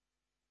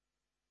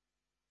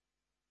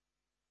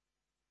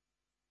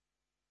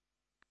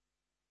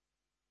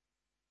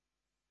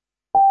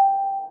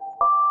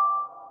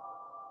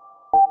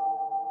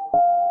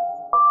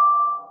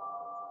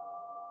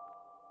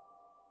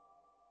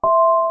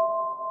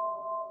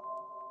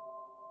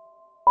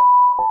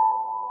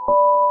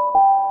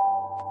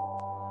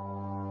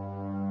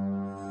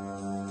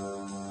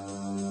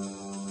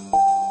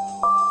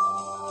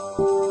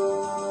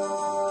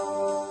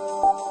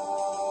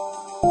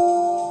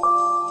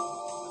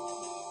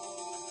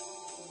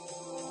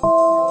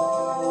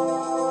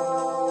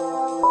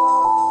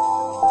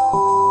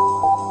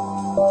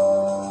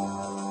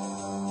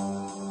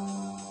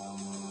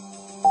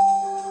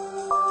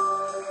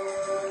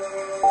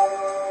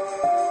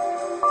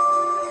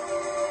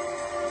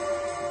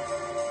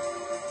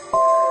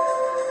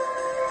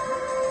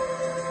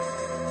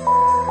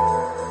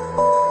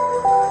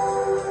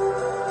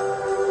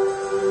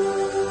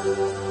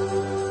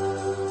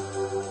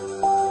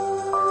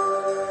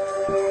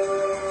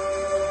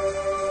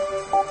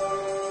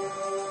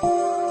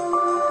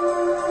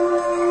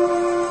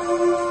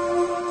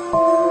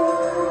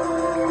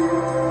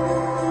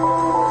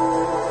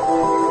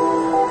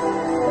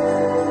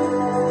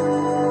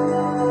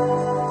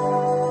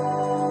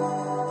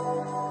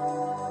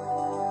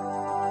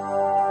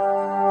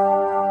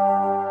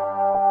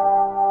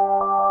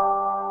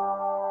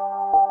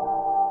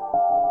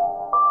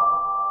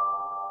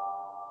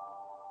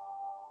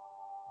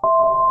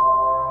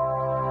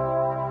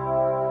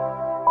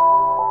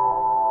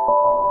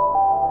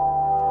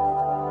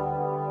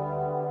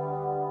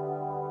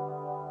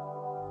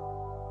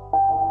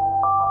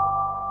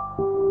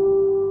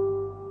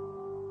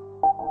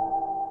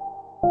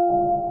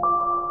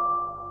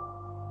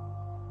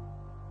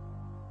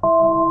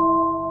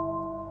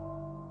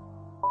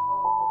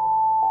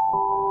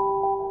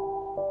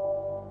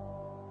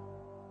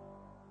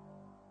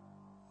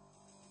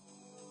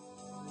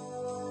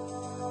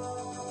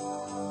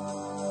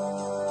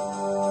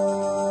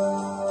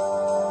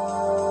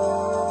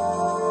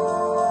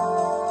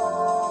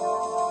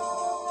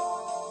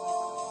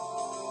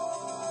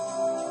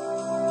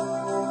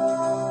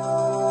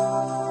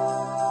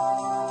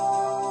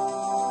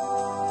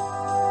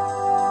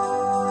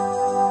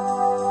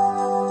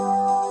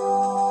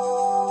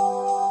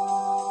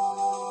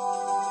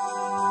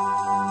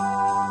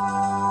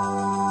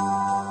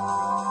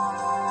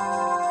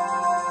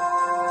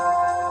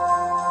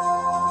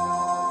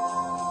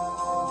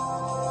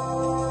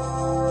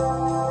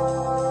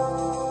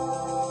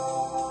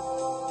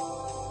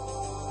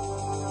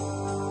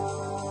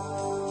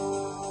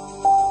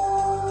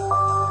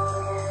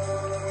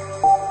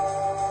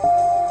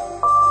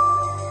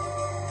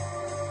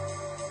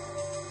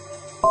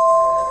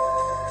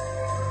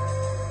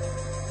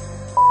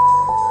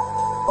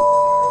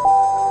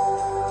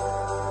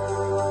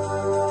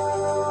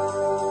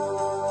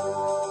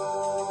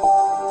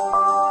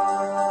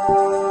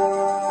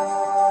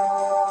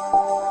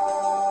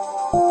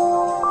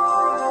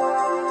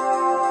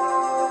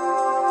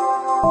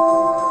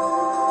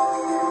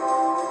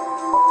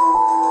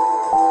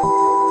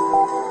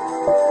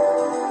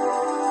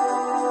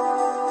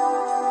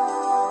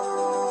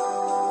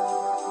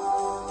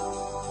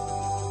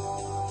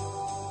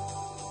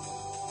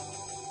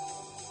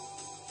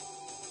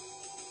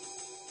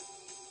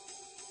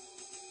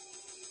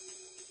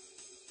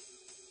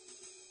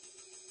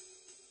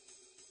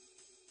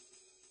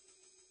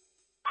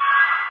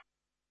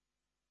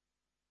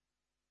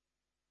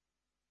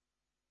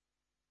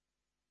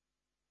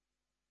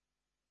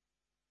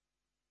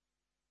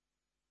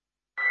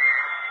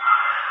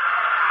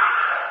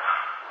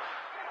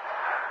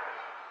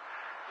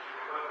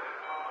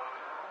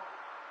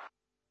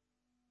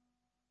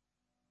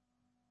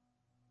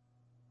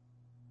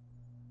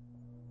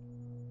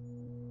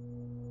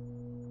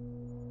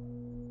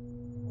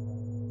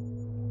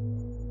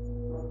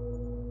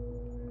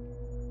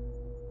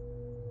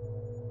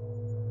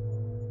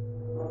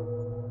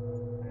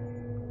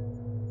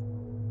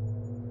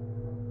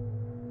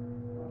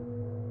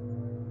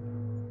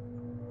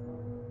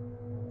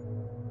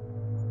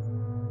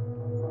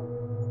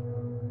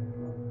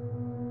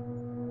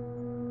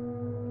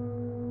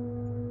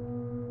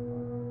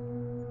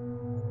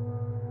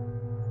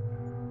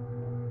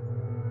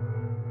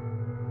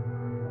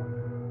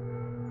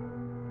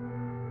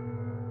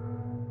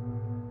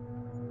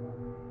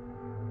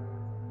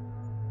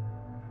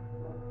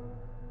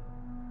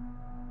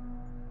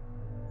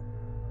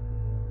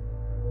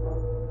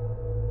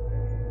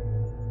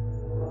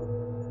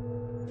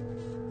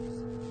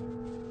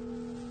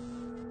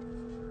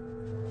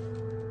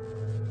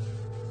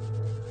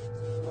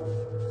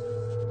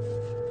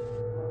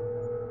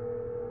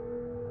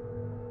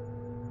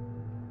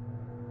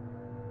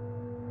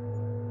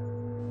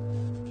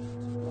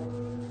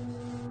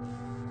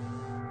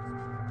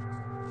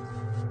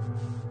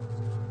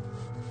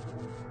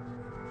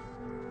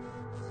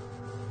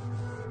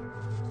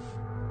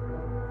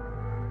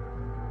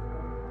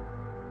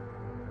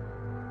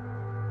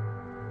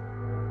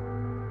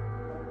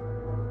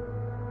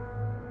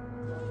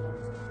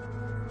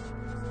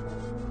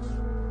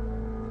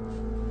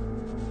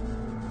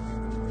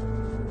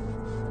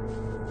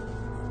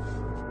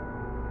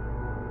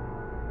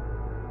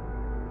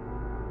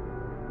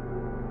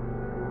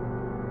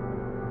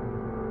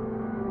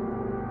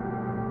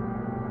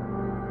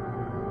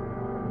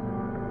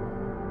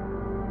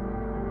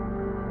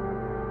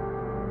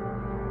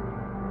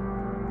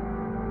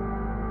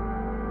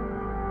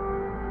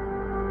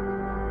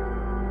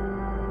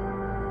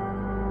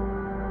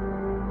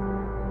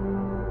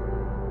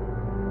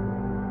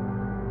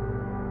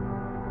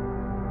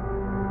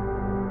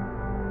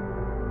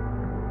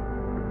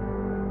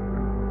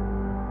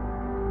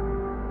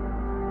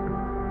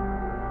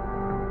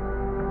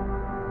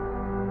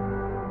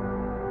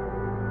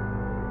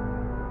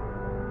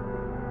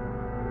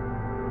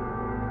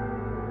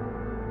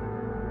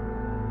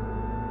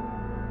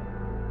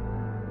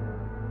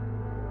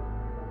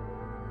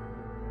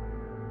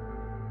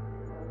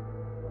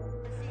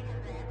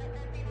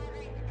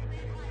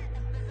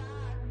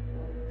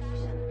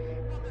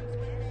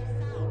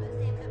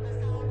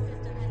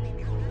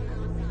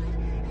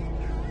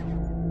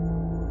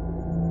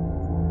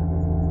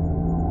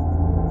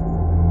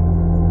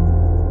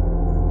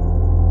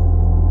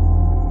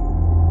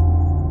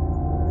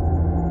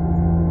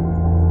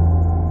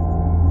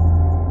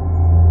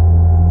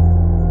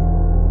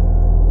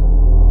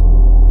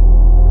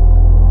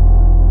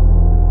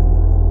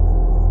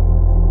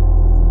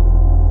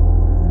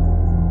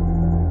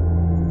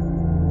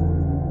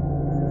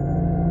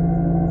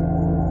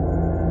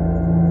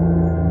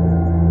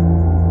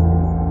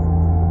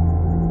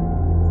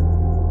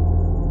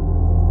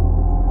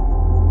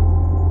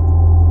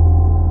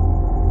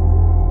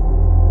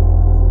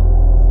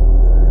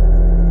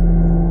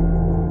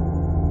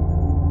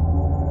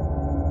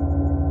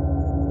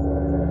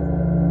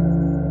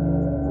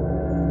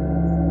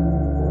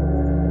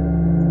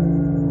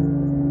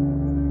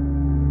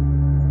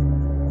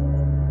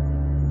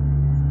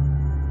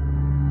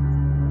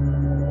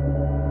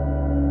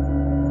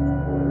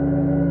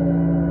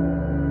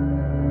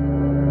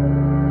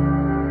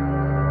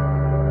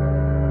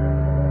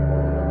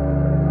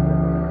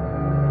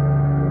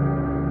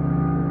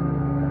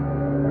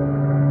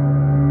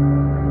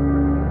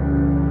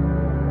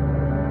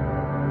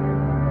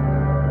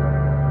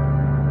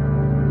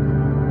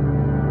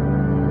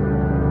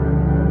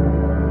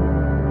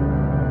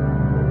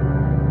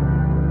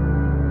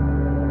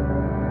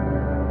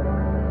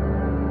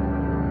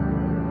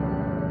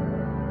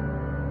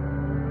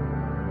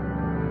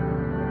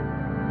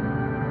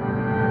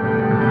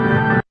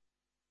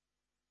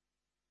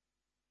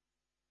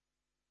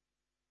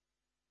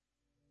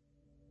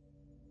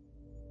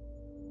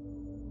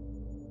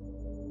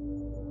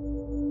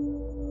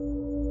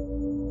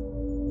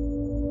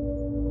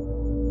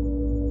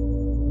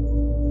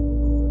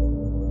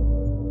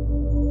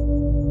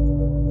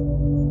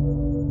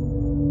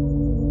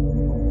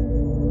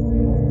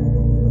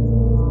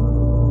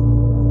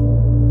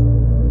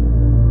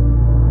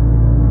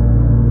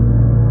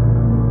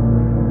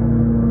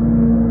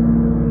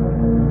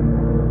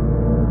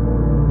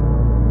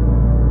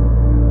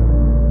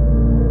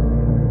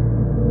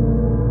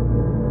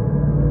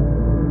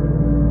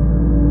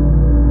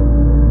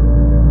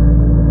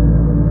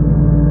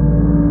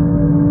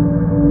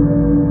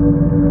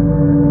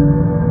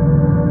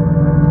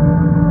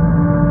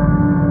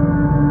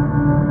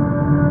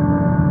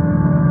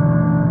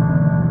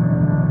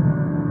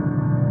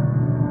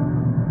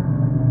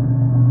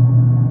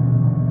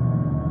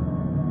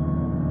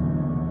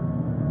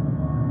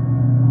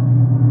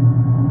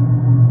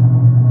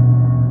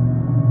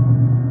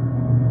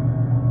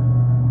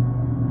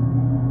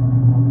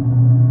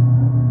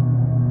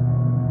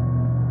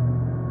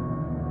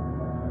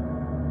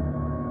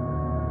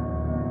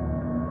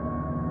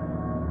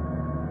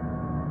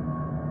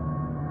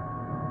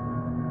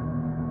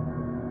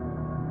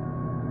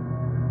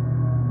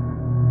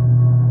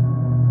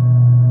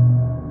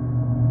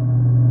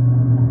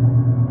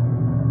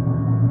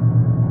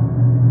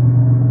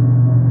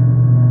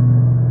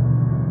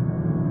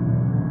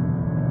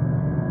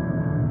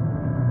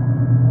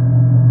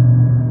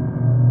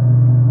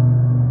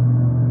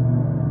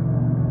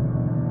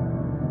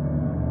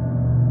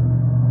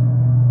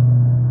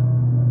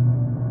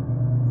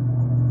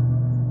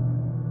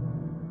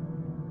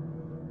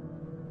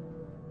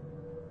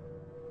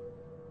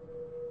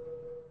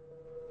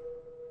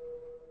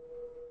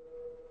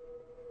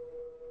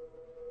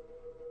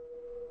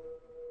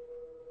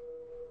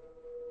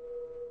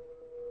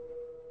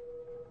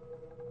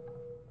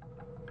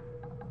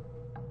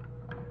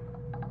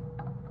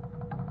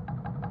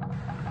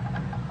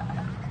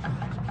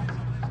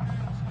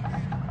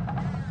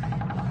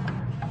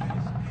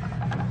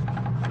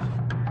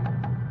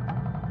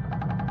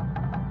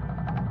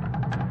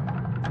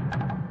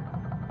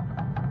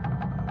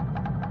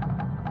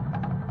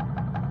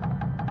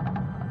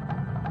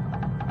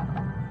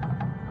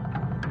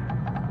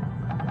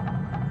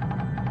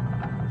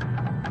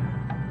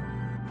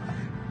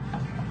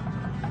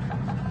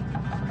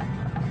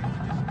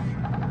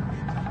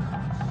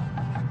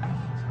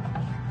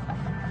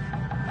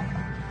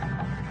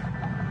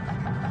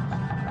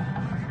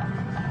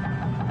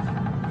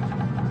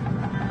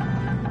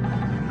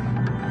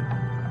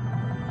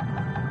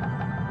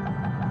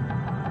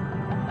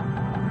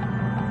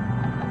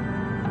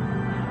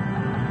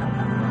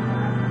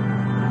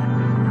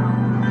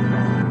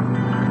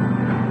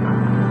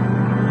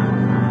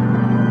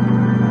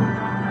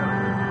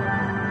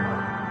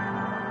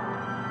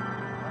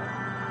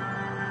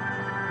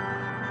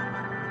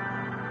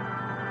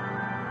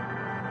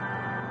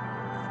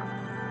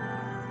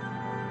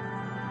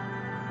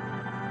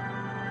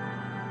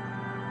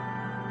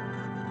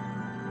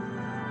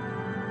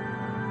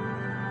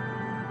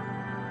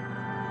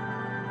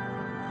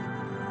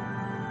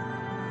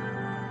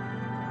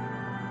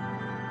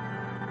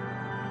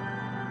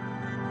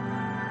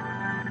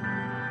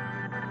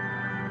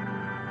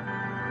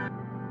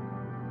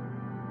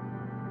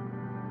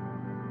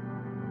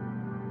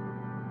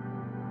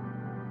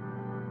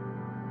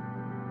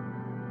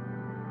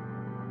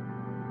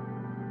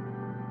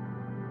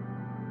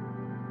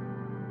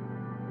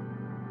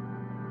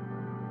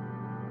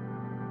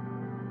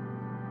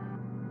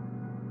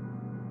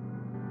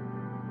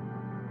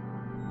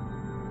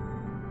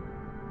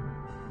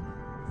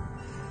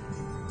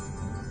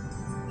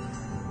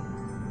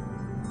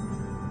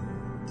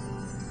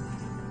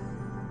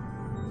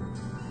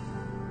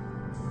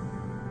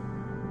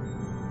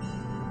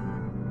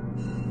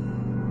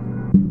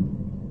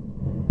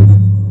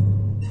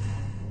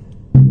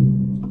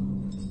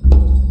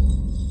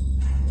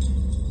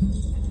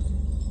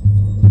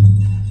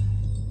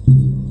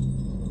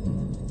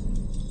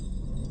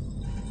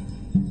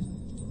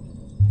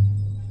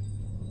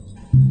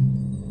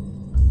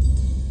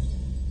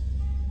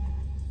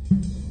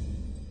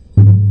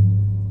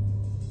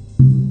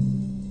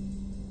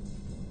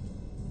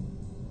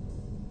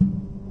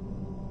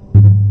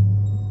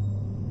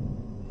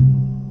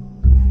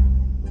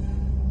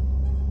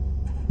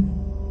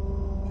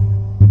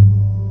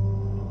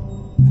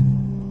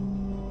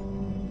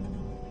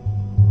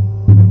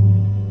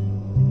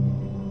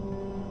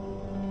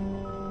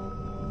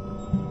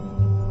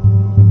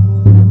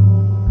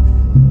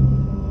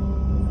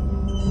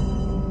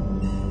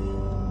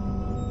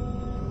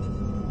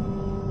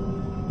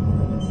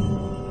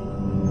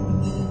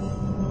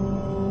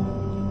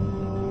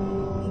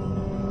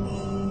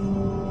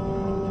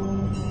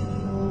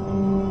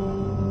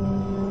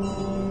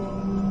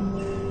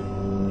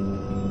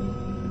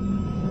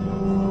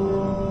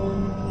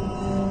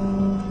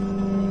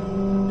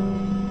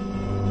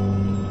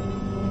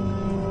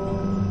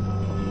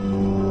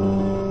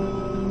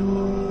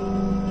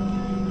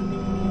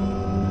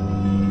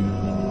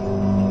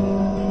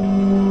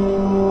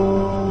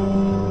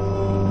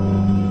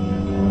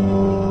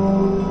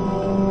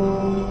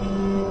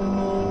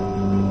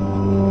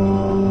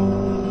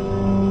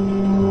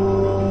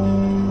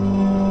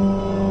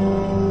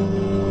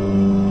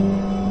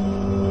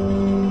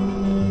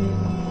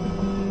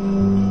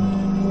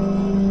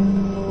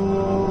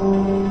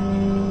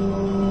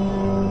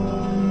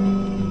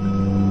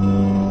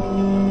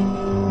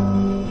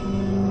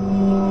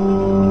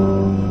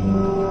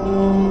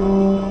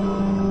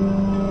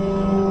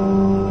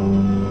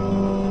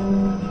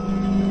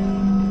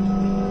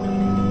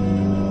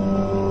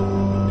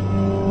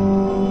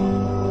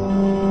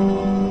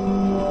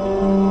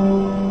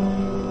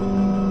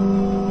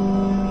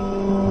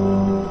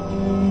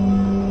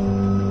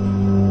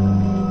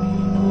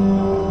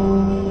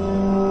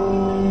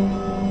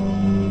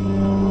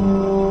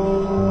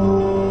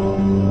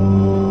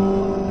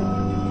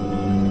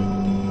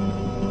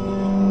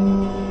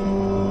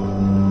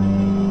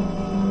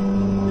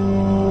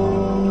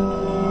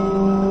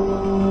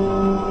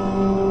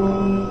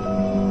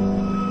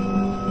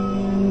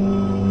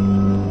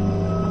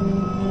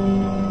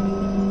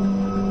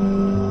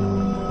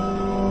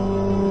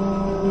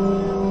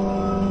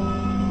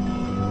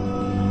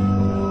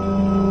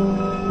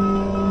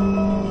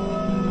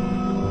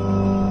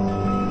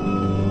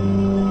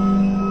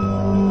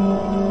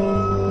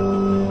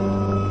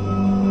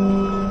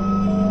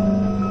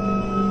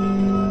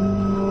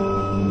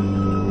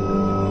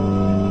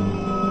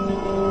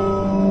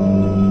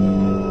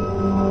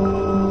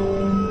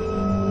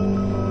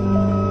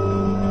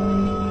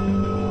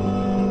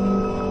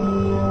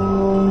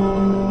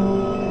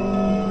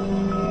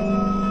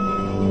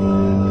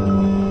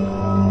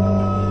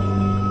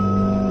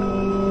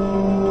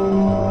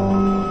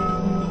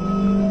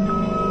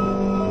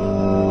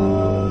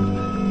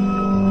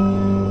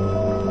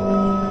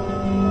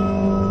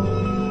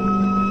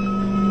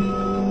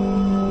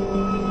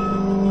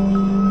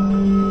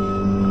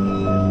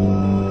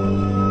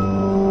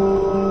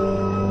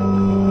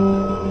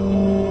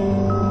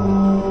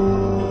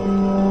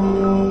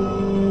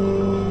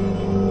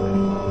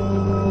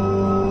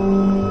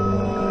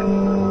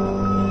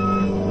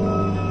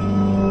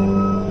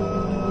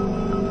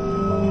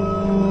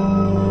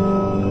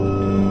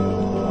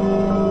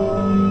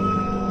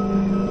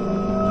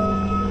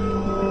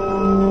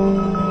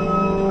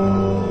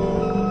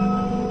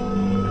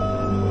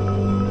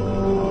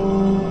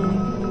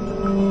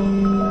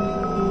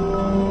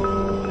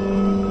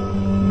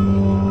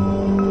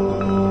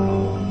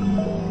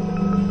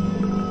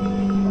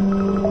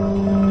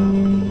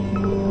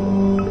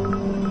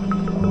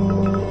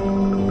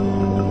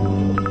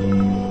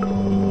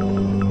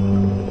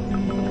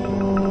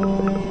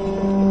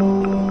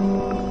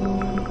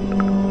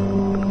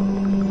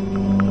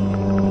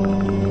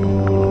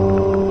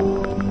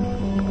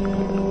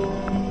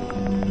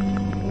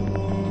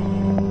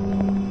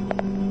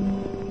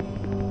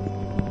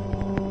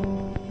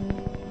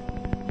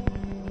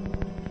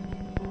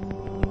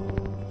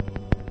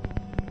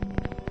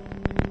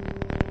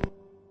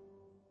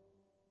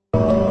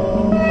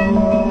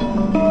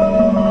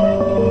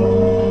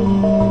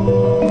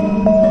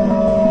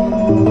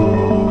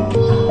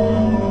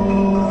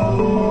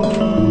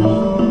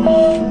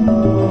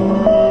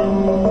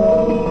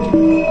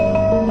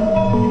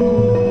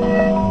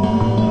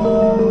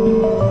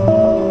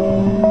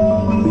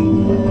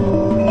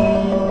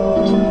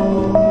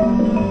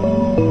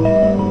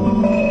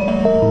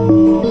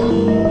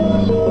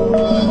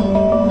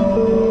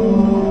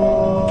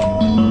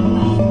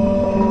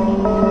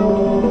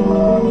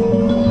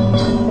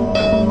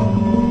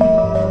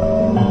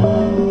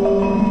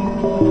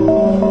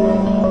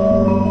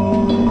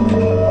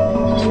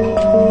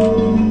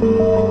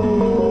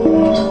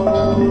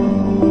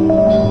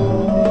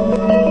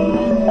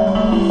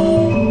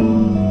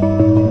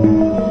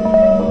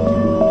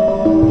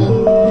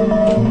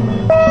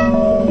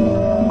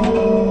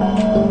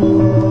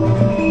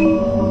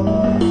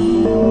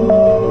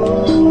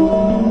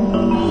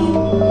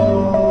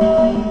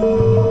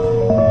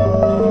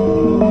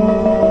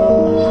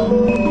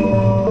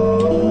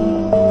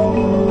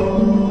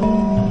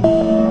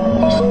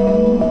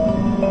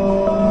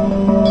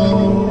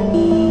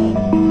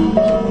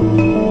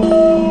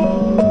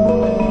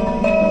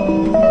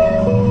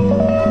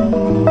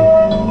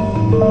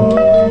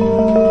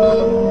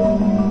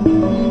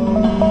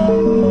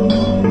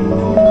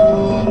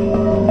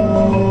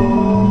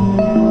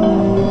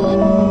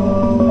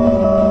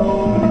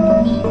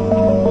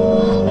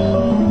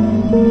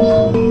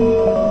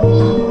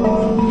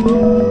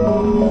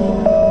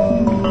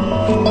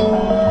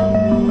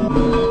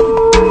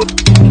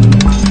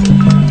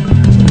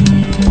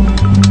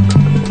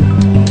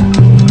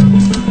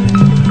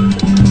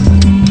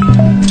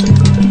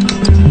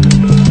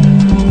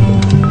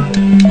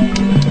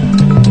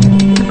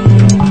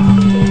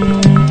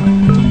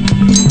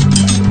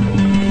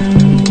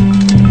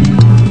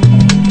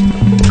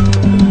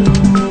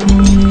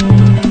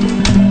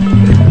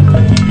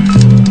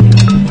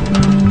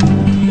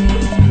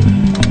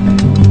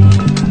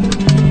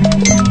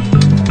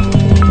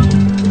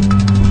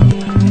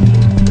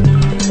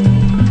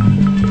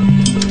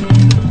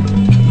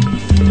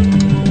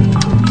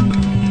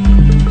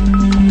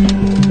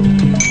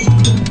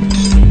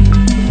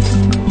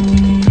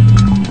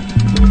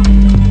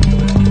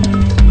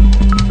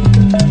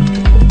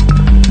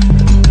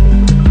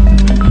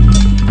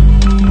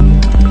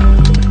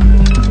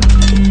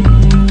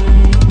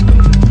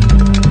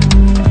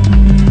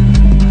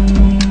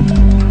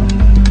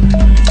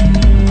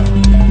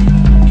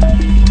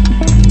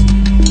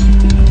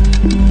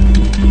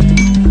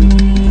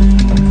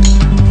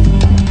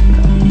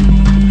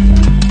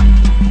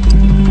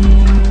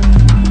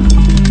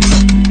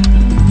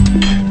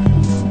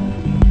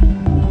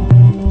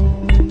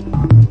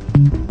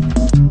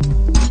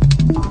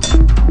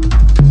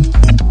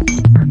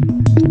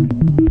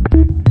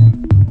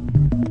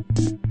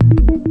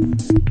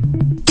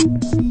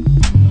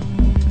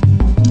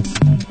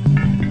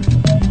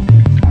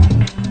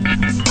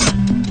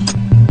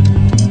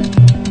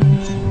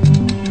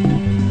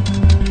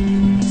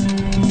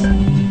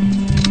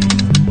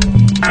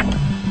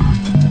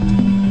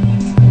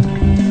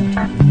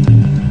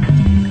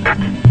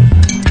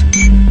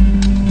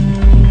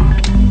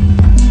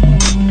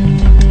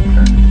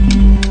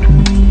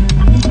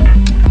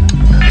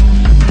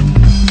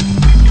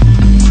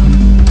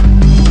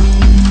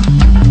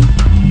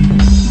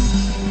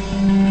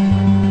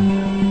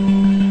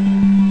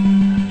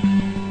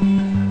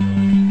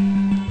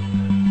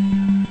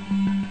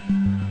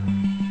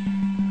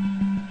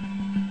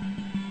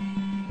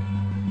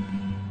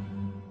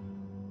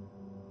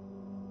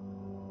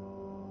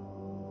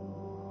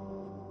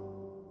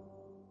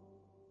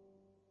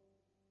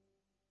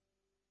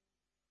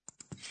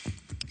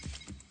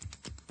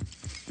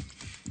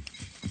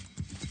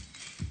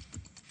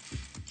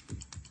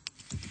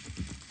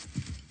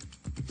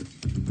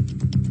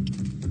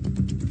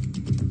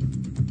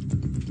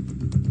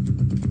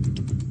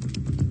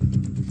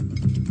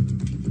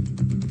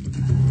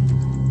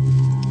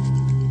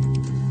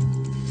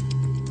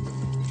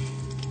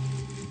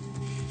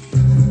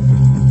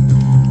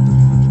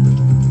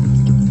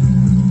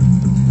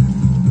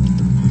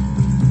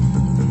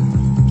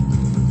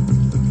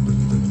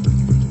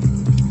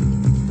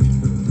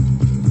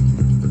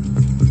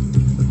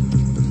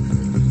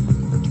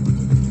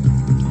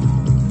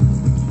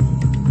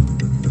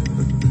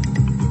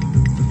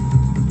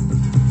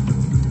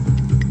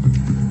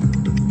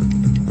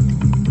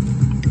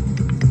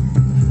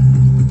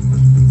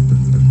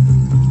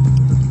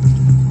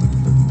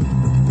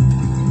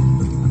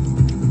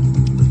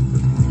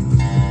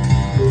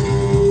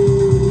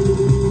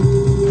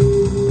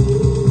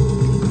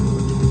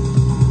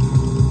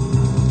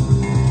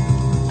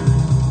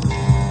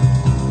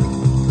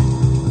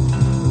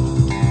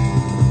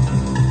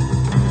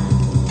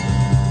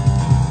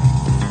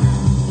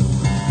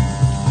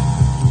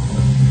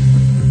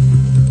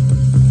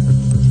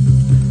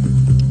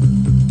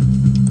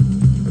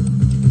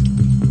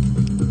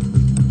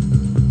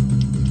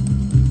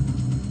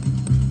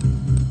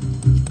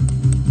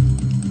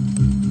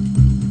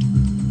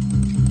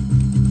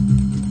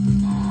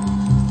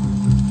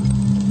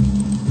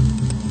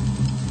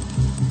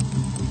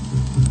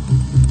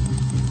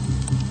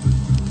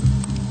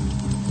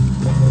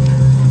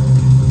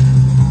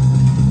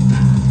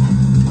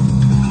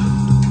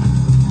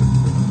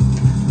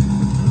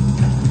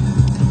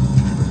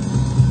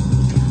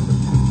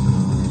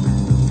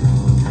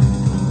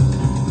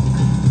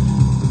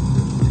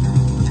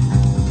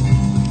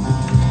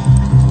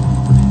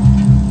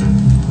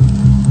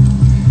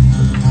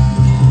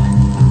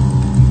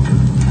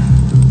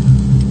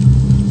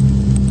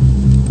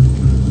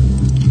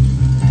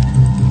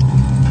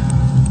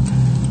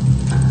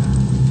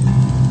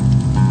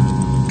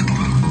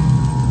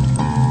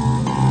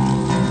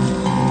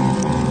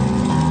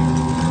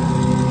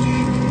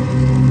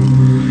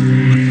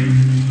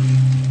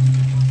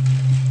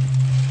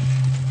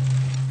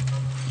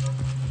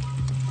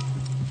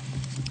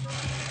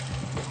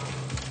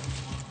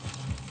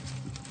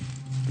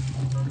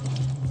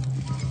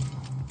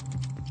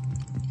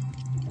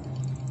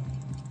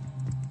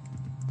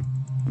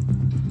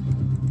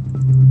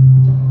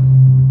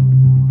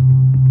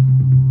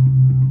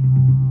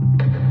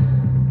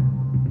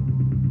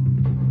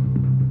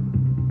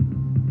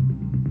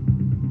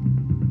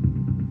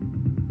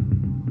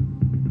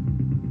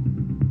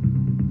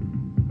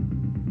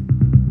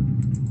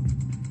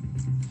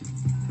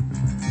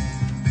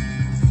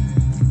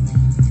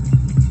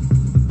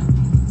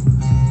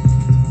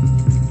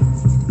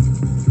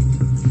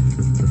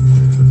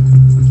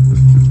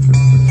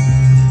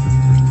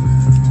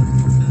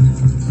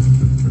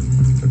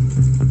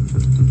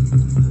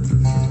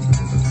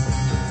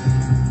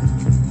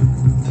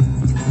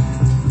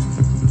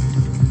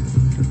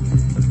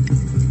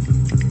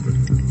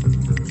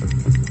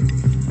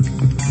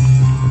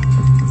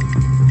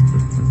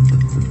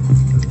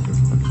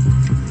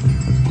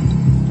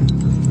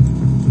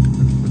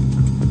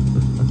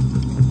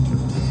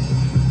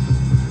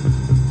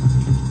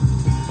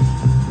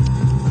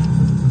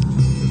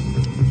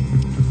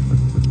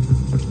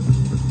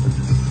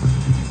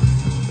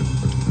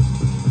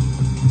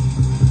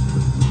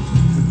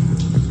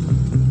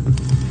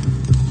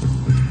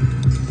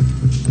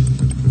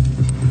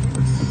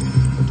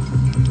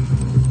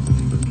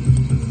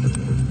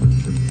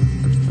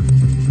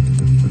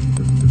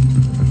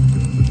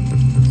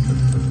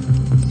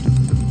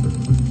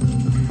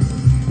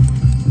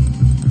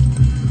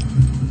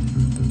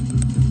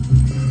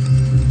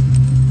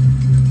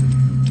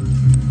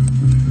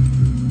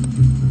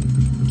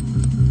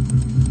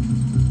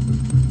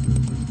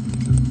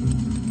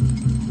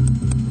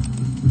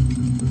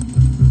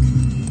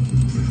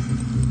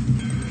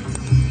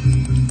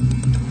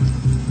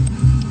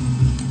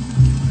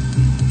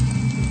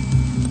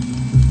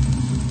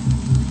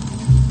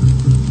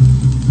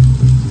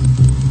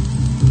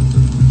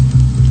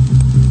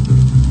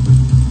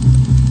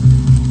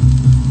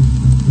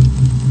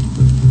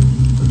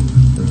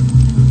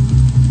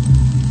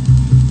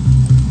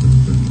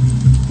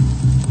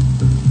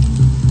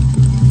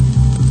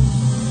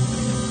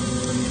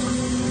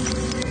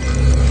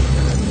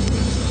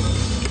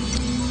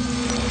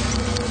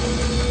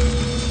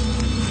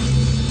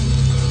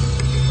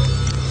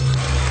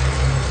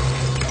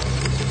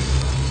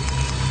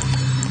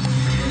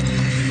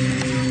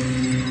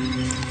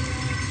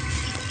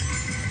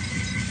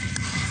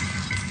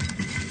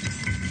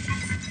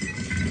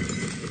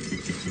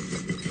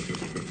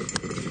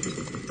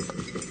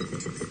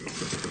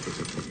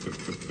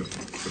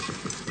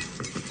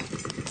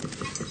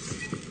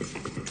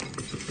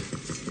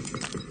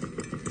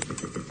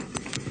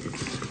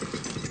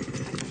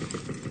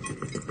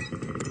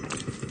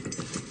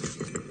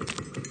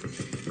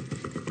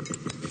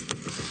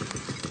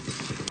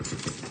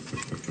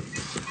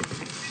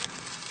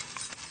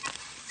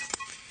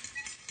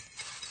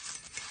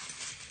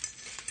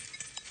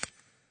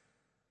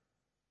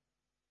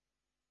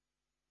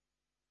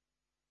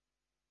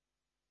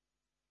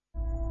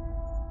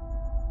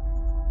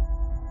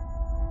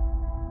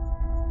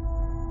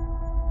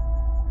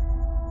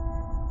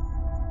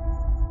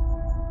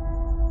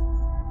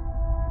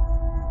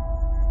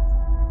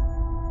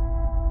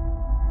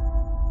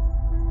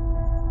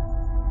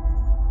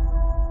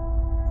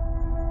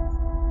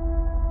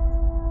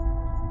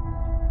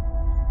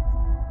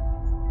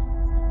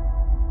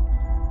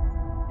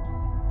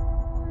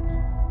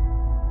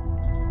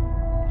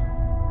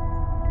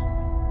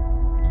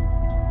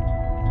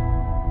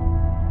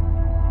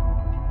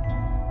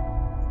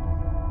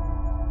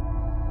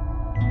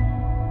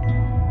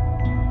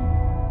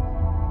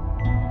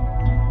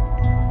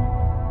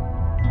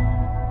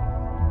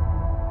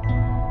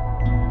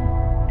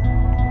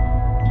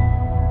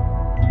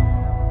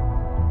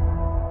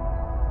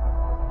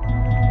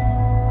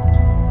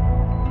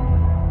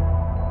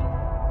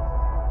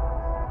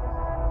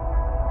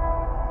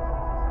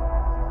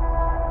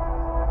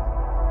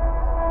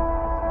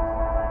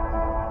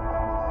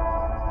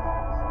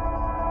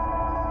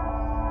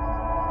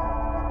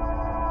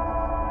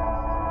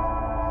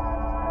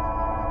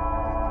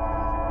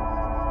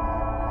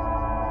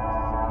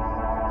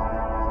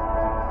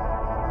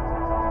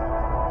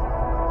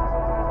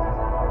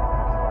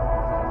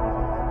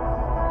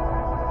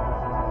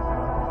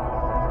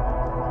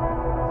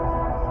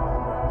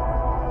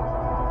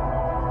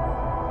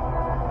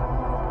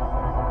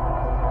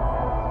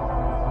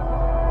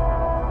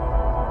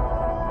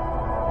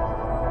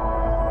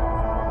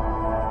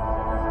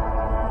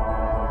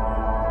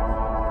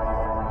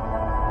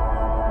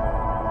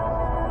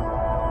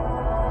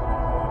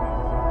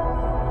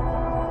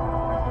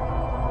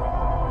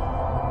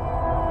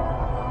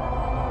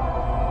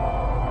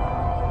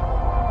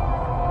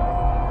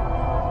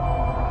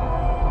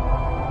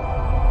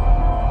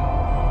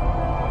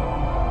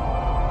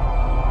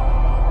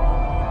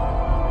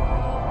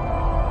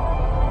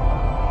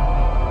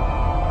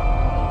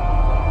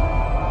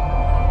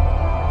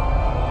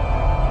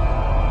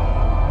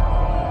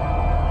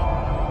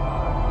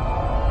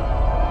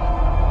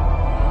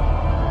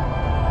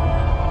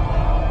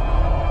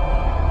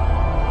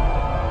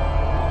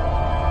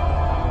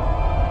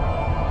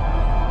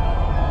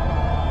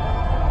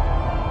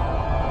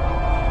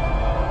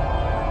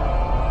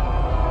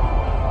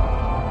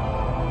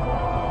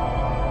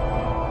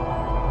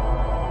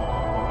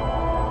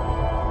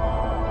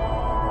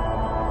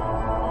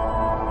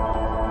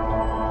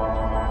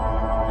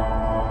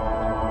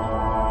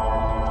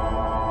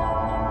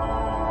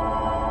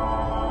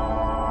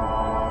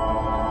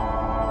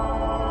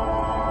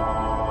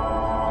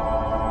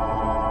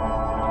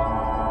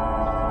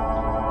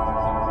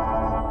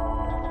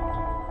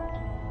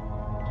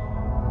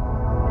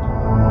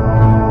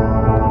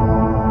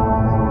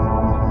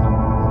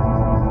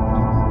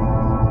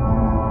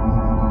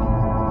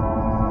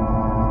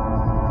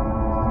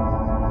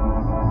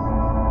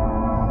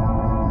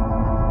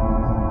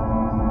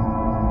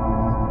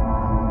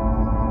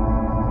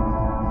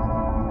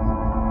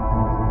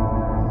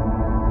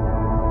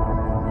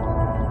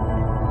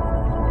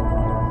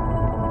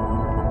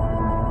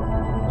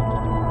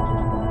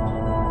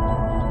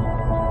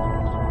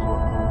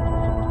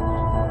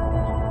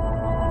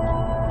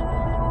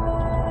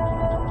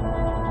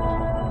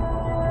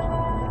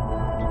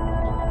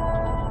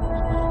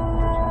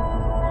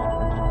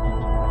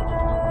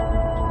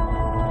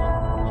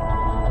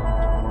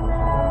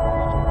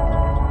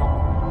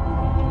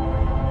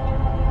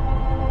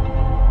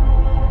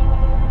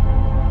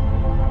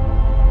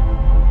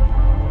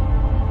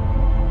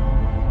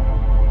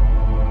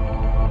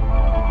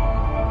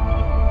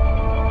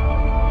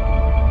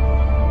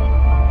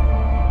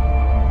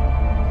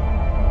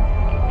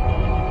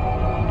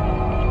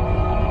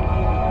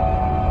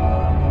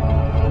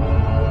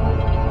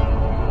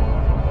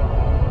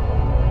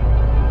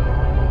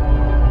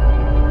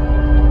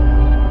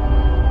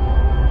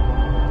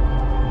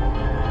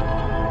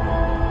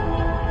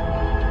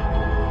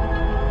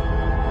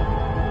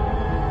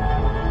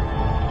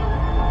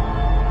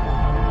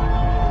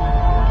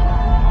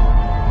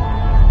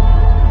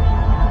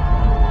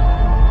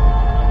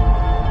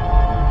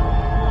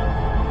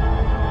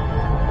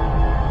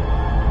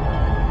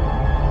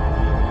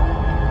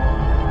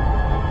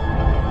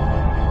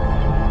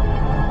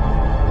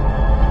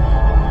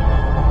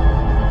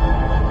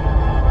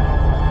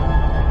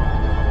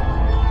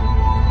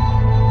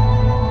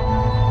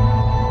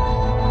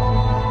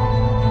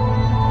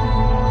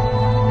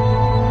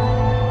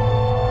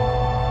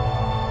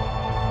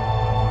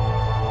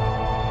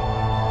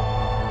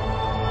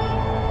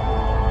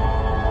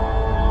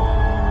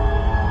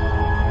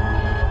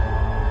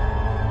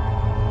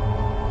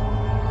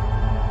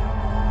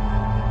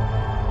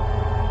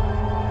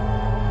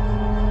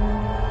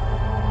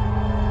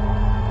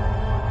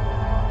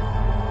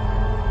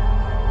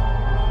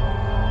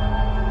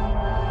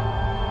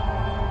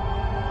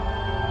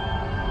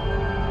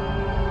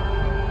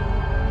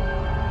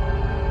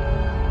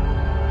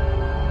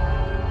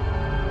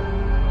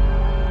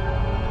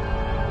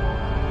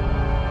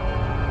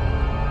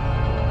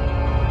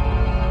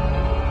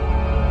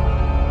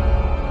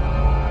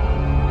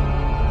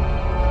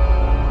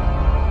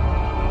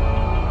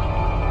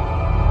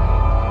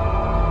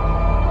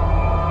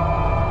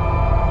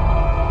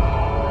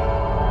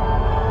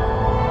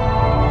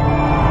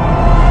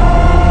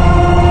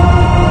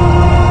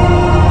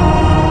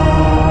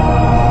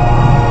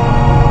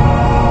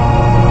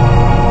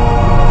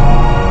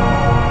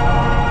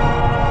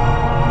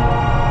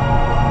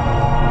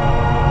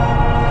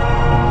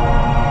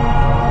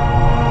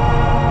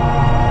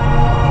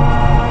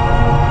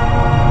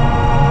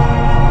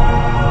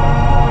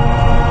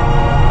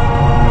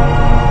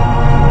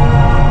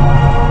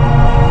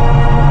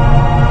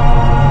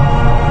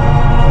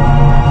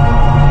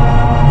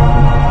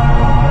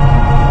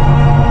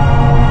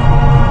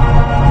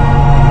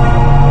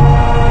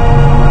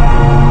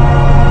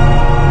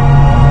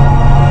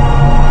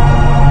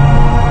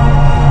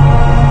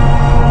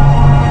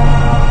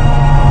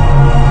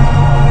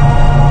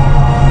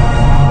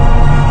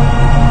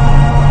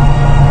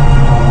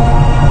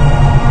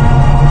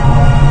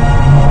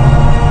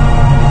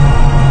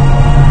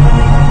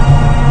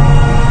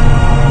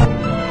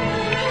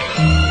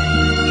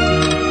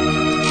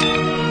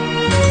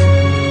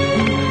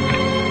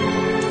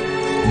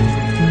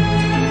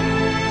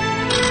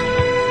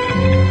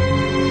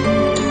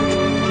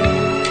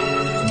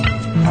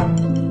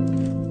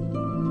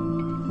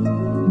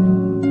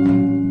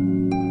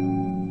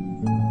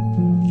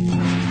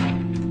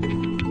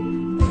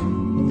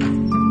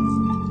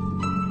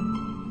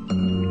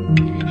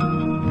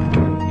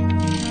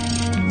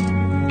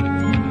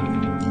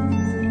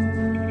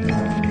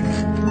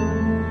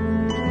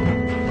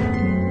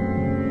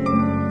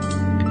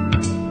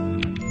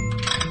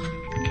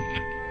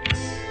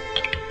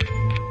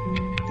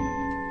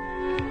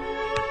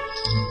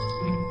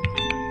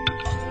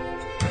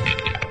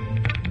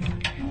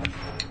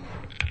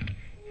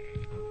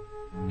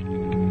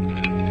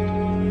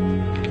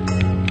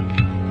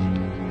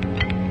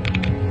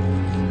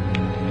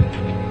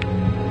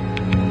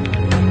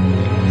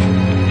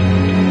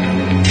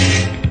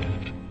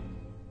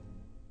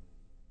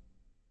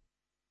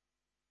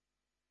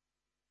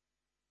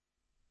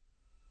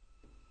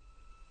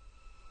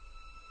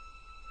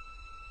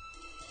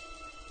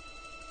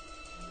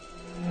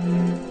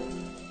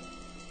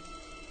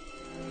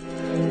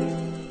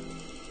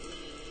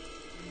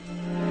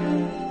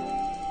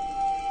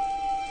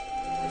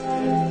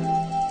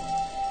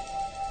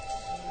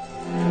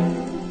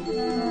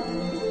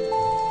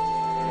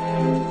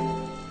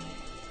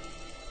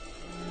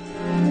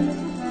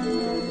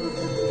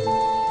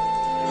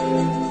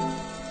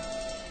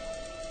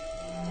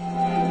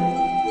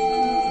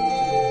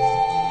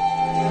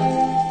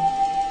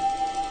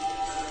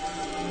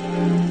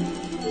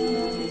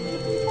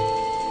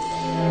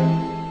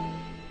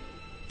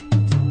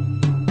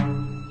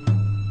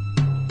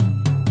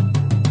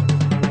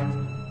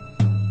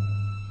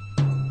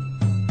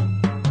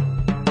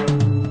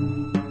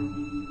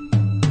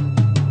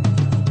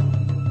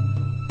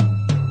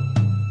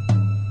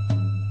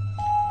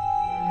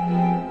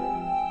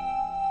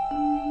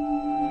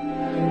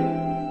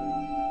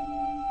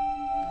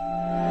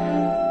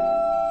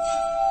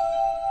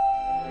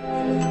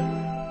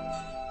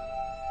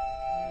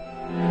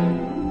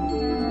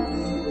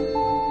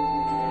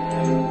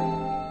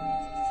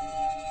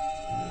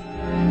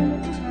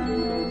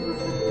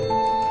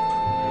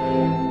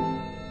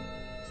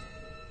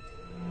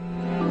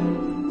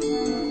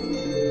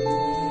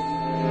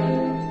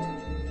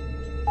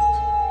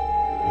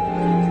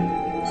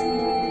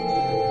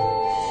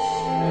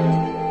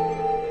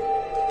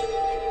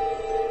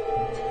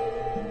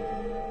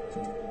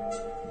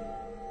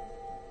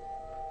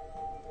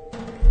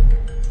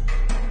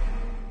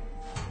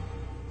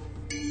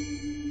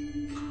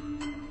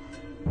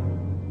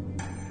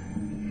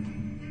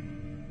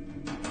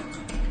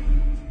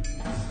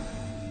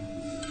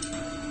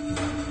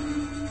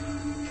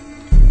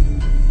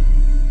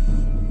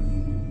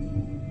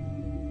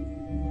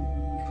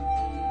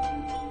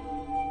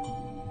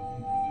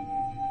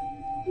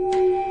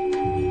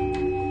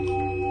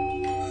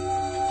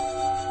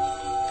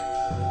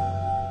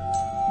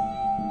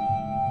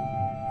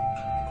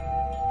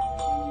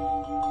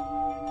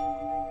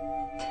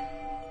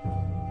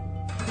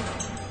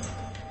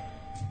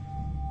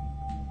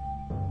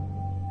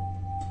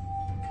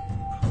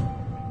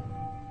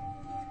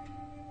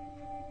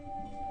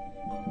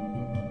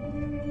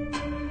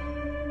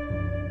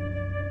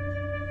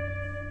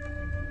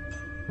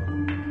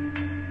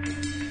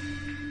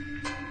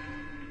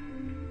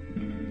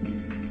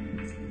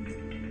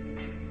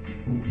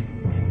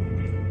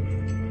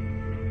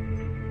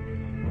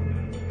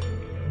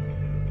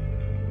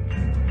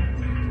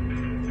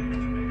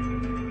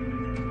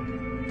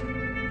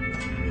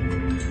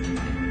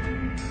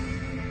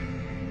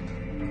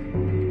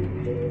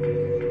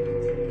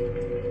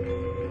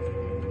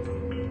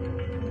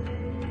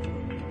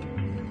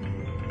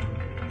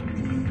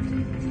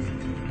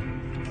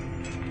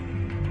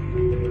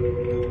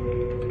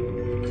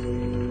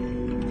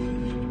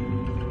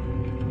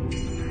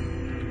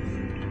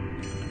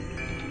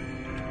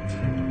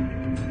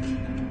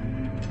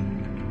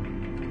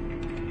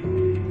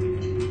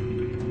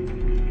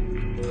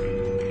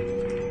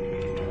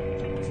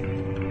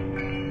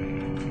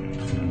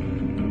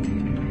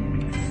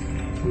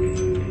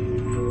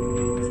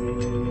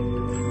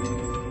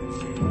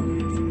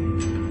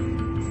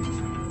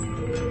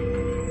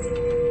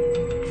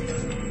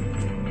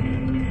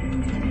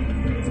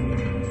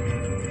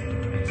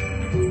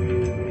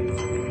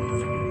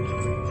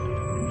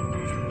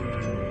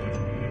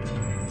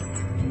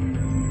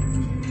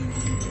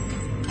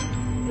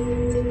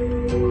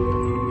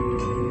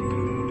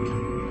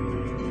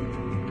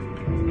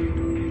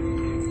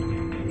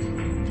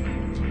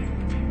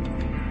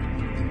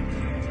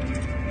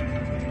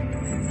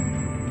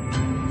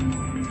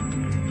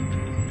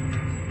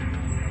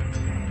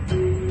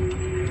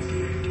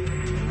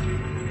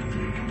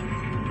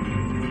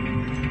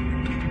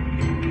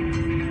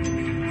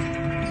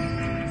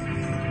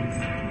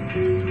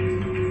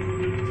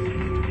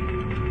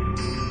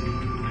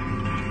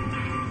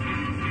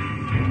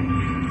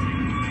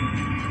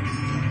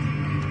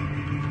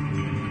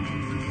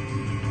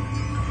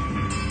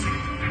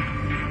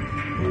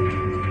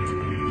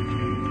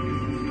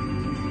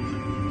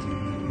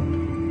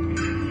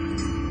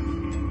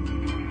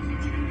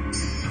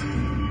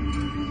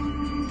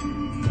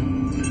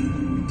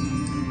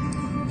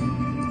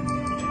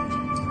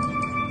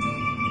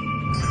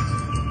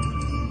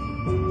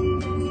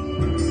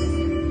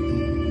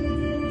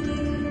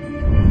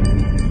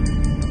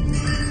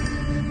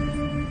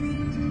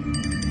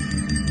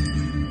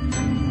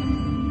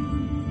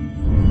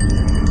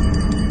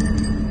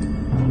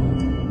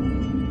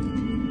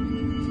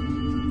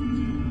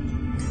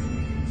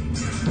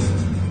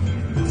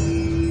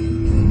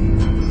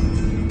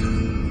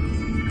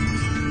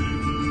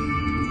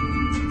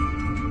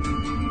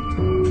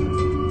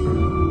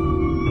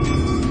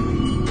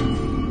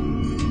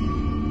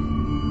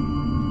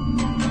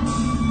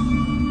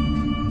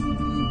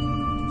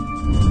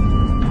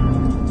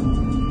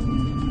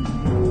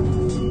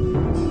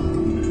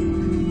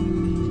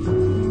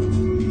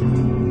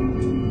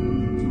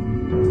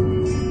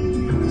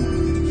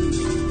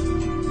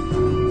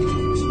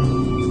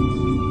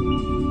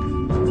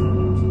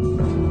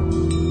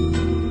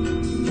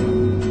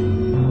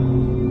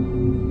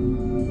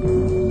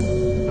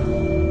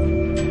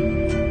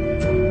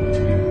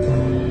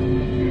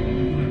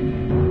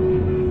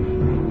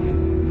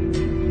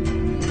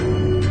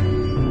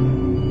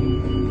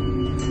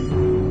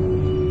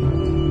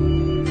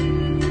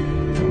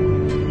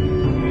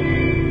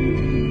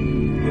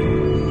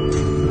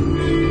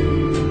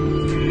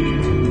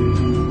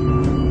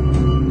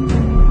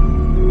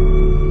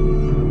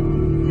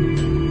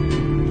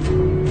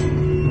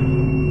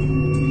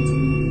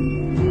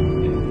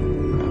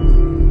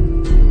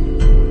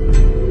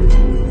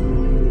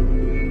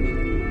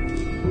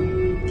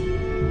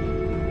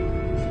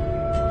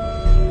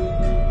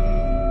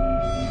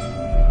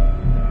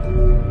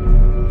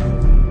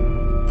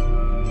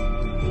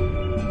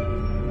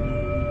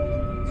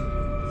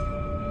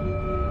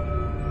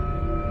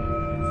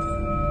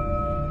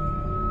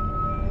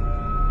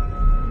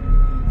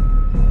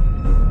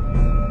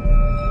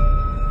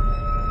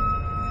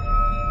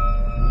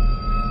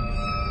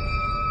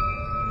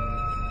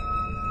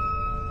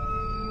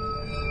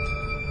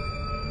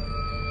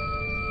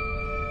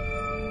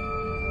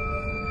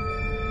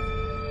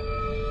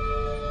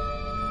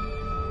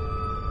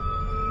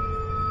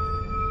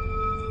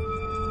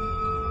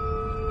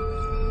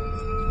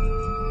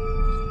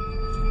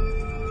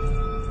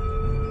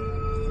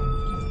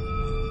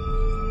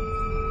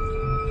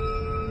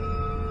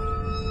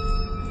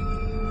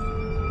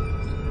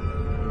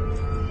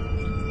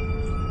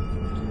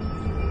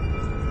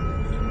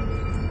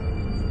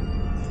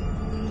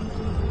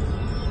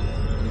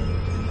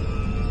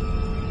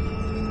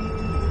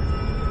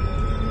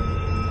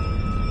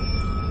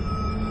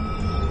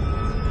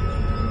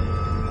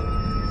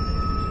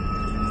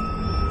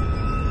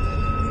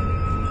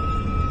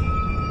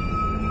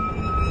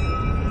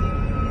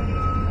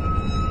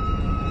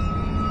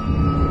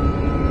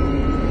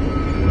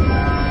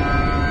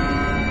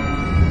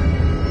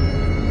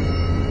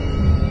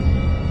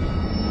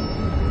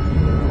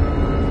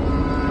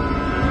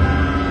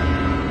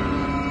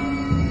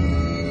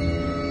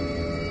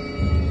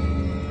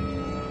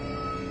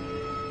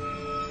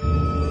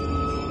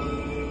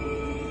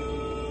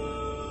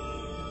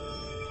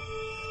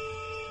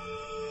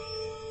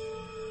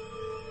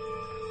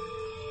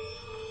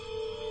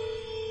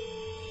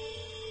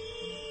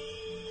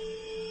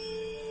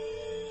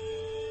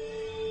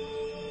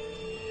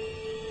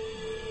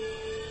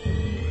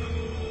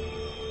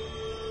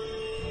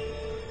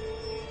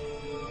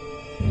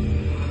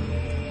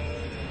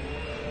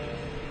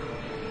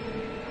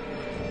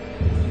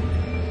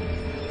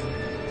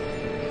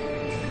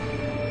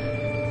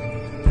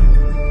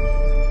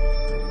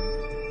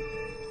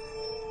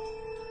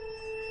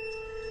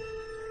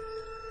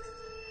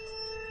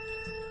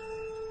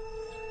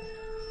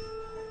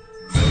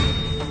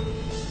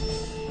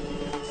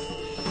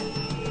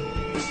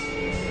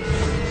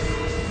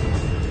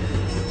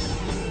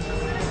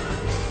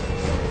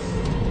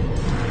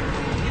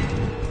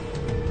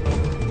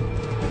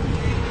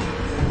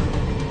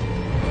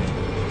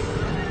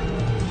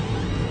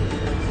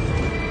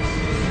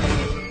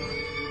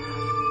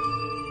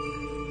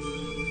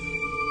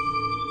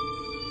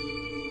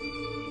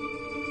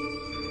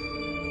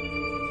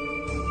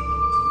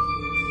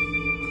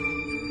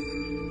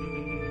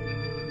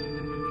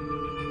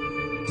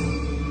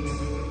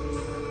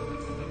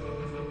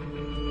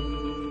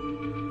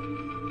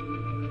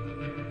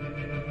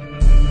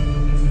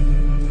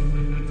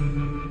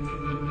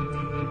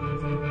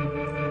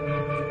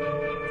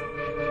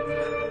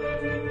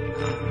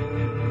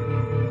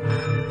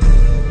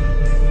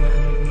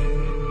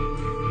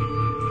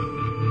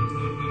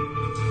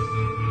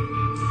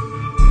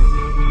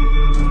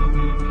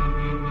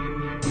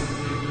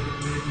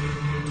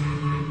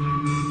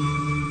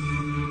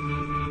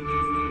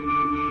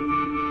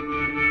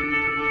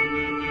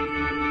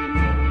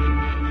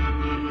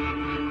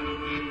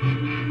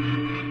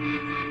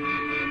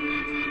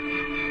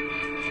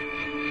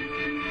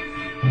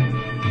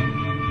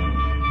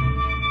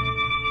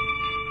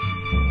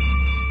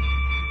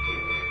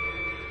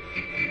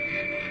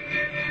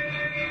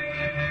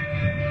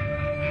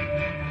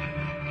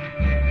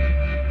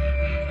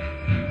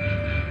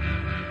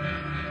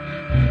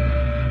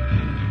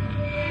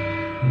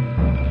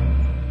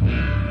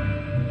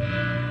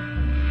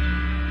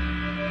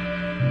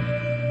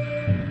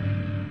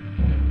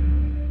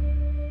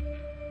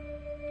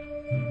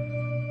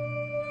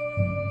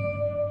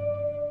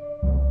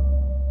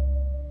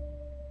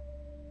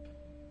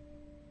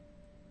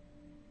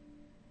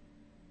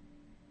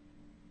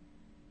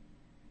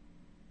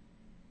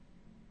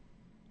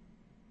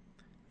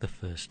 The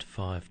first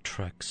 5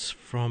 tracks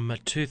from a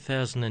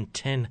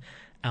 2010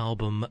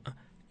 album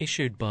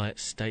issued by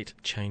State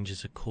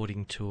Changes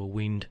According to a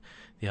Wind.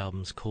 The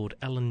album's called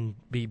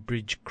Allenby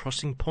Bridge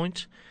Crossing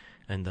Point,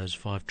 and those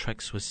 5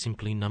 tracks were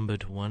simply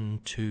numbered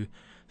 1, 2,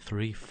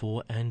 3,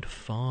 4 and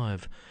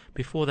 5.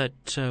 Before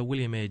that,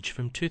 William Edge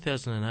from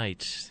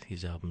 2008,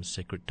 his album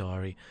Secret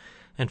Diary,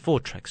 and 4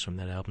 tracks from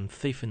that album: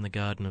 Thief in the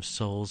Garden of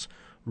Souls,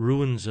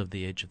 Ruins of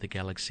the Edge of the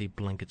Galaxy,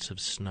 Blankets of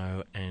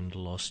Snow and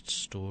Lost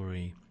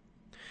Story.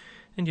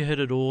 And you heard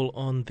it all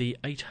on the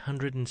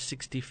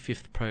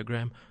 865th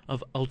program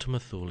of Ultima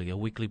Thule, a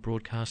weekly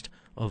broadcast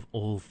of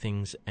all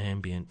things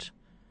ambient.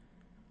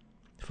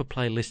 For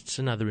playlists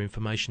and other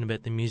information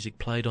about the music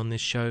played on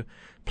this show,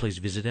 please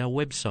visit our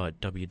website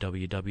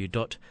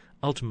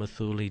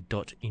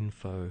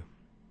www.ultimathule.info.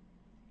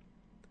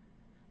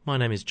 My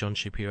name is John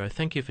Shapiro.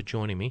 Thank you for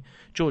joining me.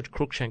 George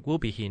Cruikshank will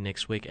be here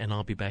next week, and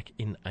I'll be back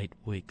in 8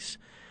 weeks.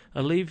 I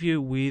leave you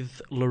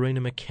with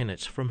Lorena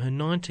McKennett from her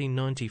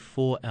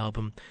 1994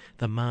 album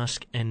The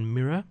Mask and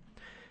Mirror.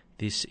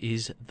 This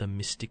is The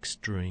Mystic's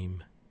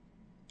Dream.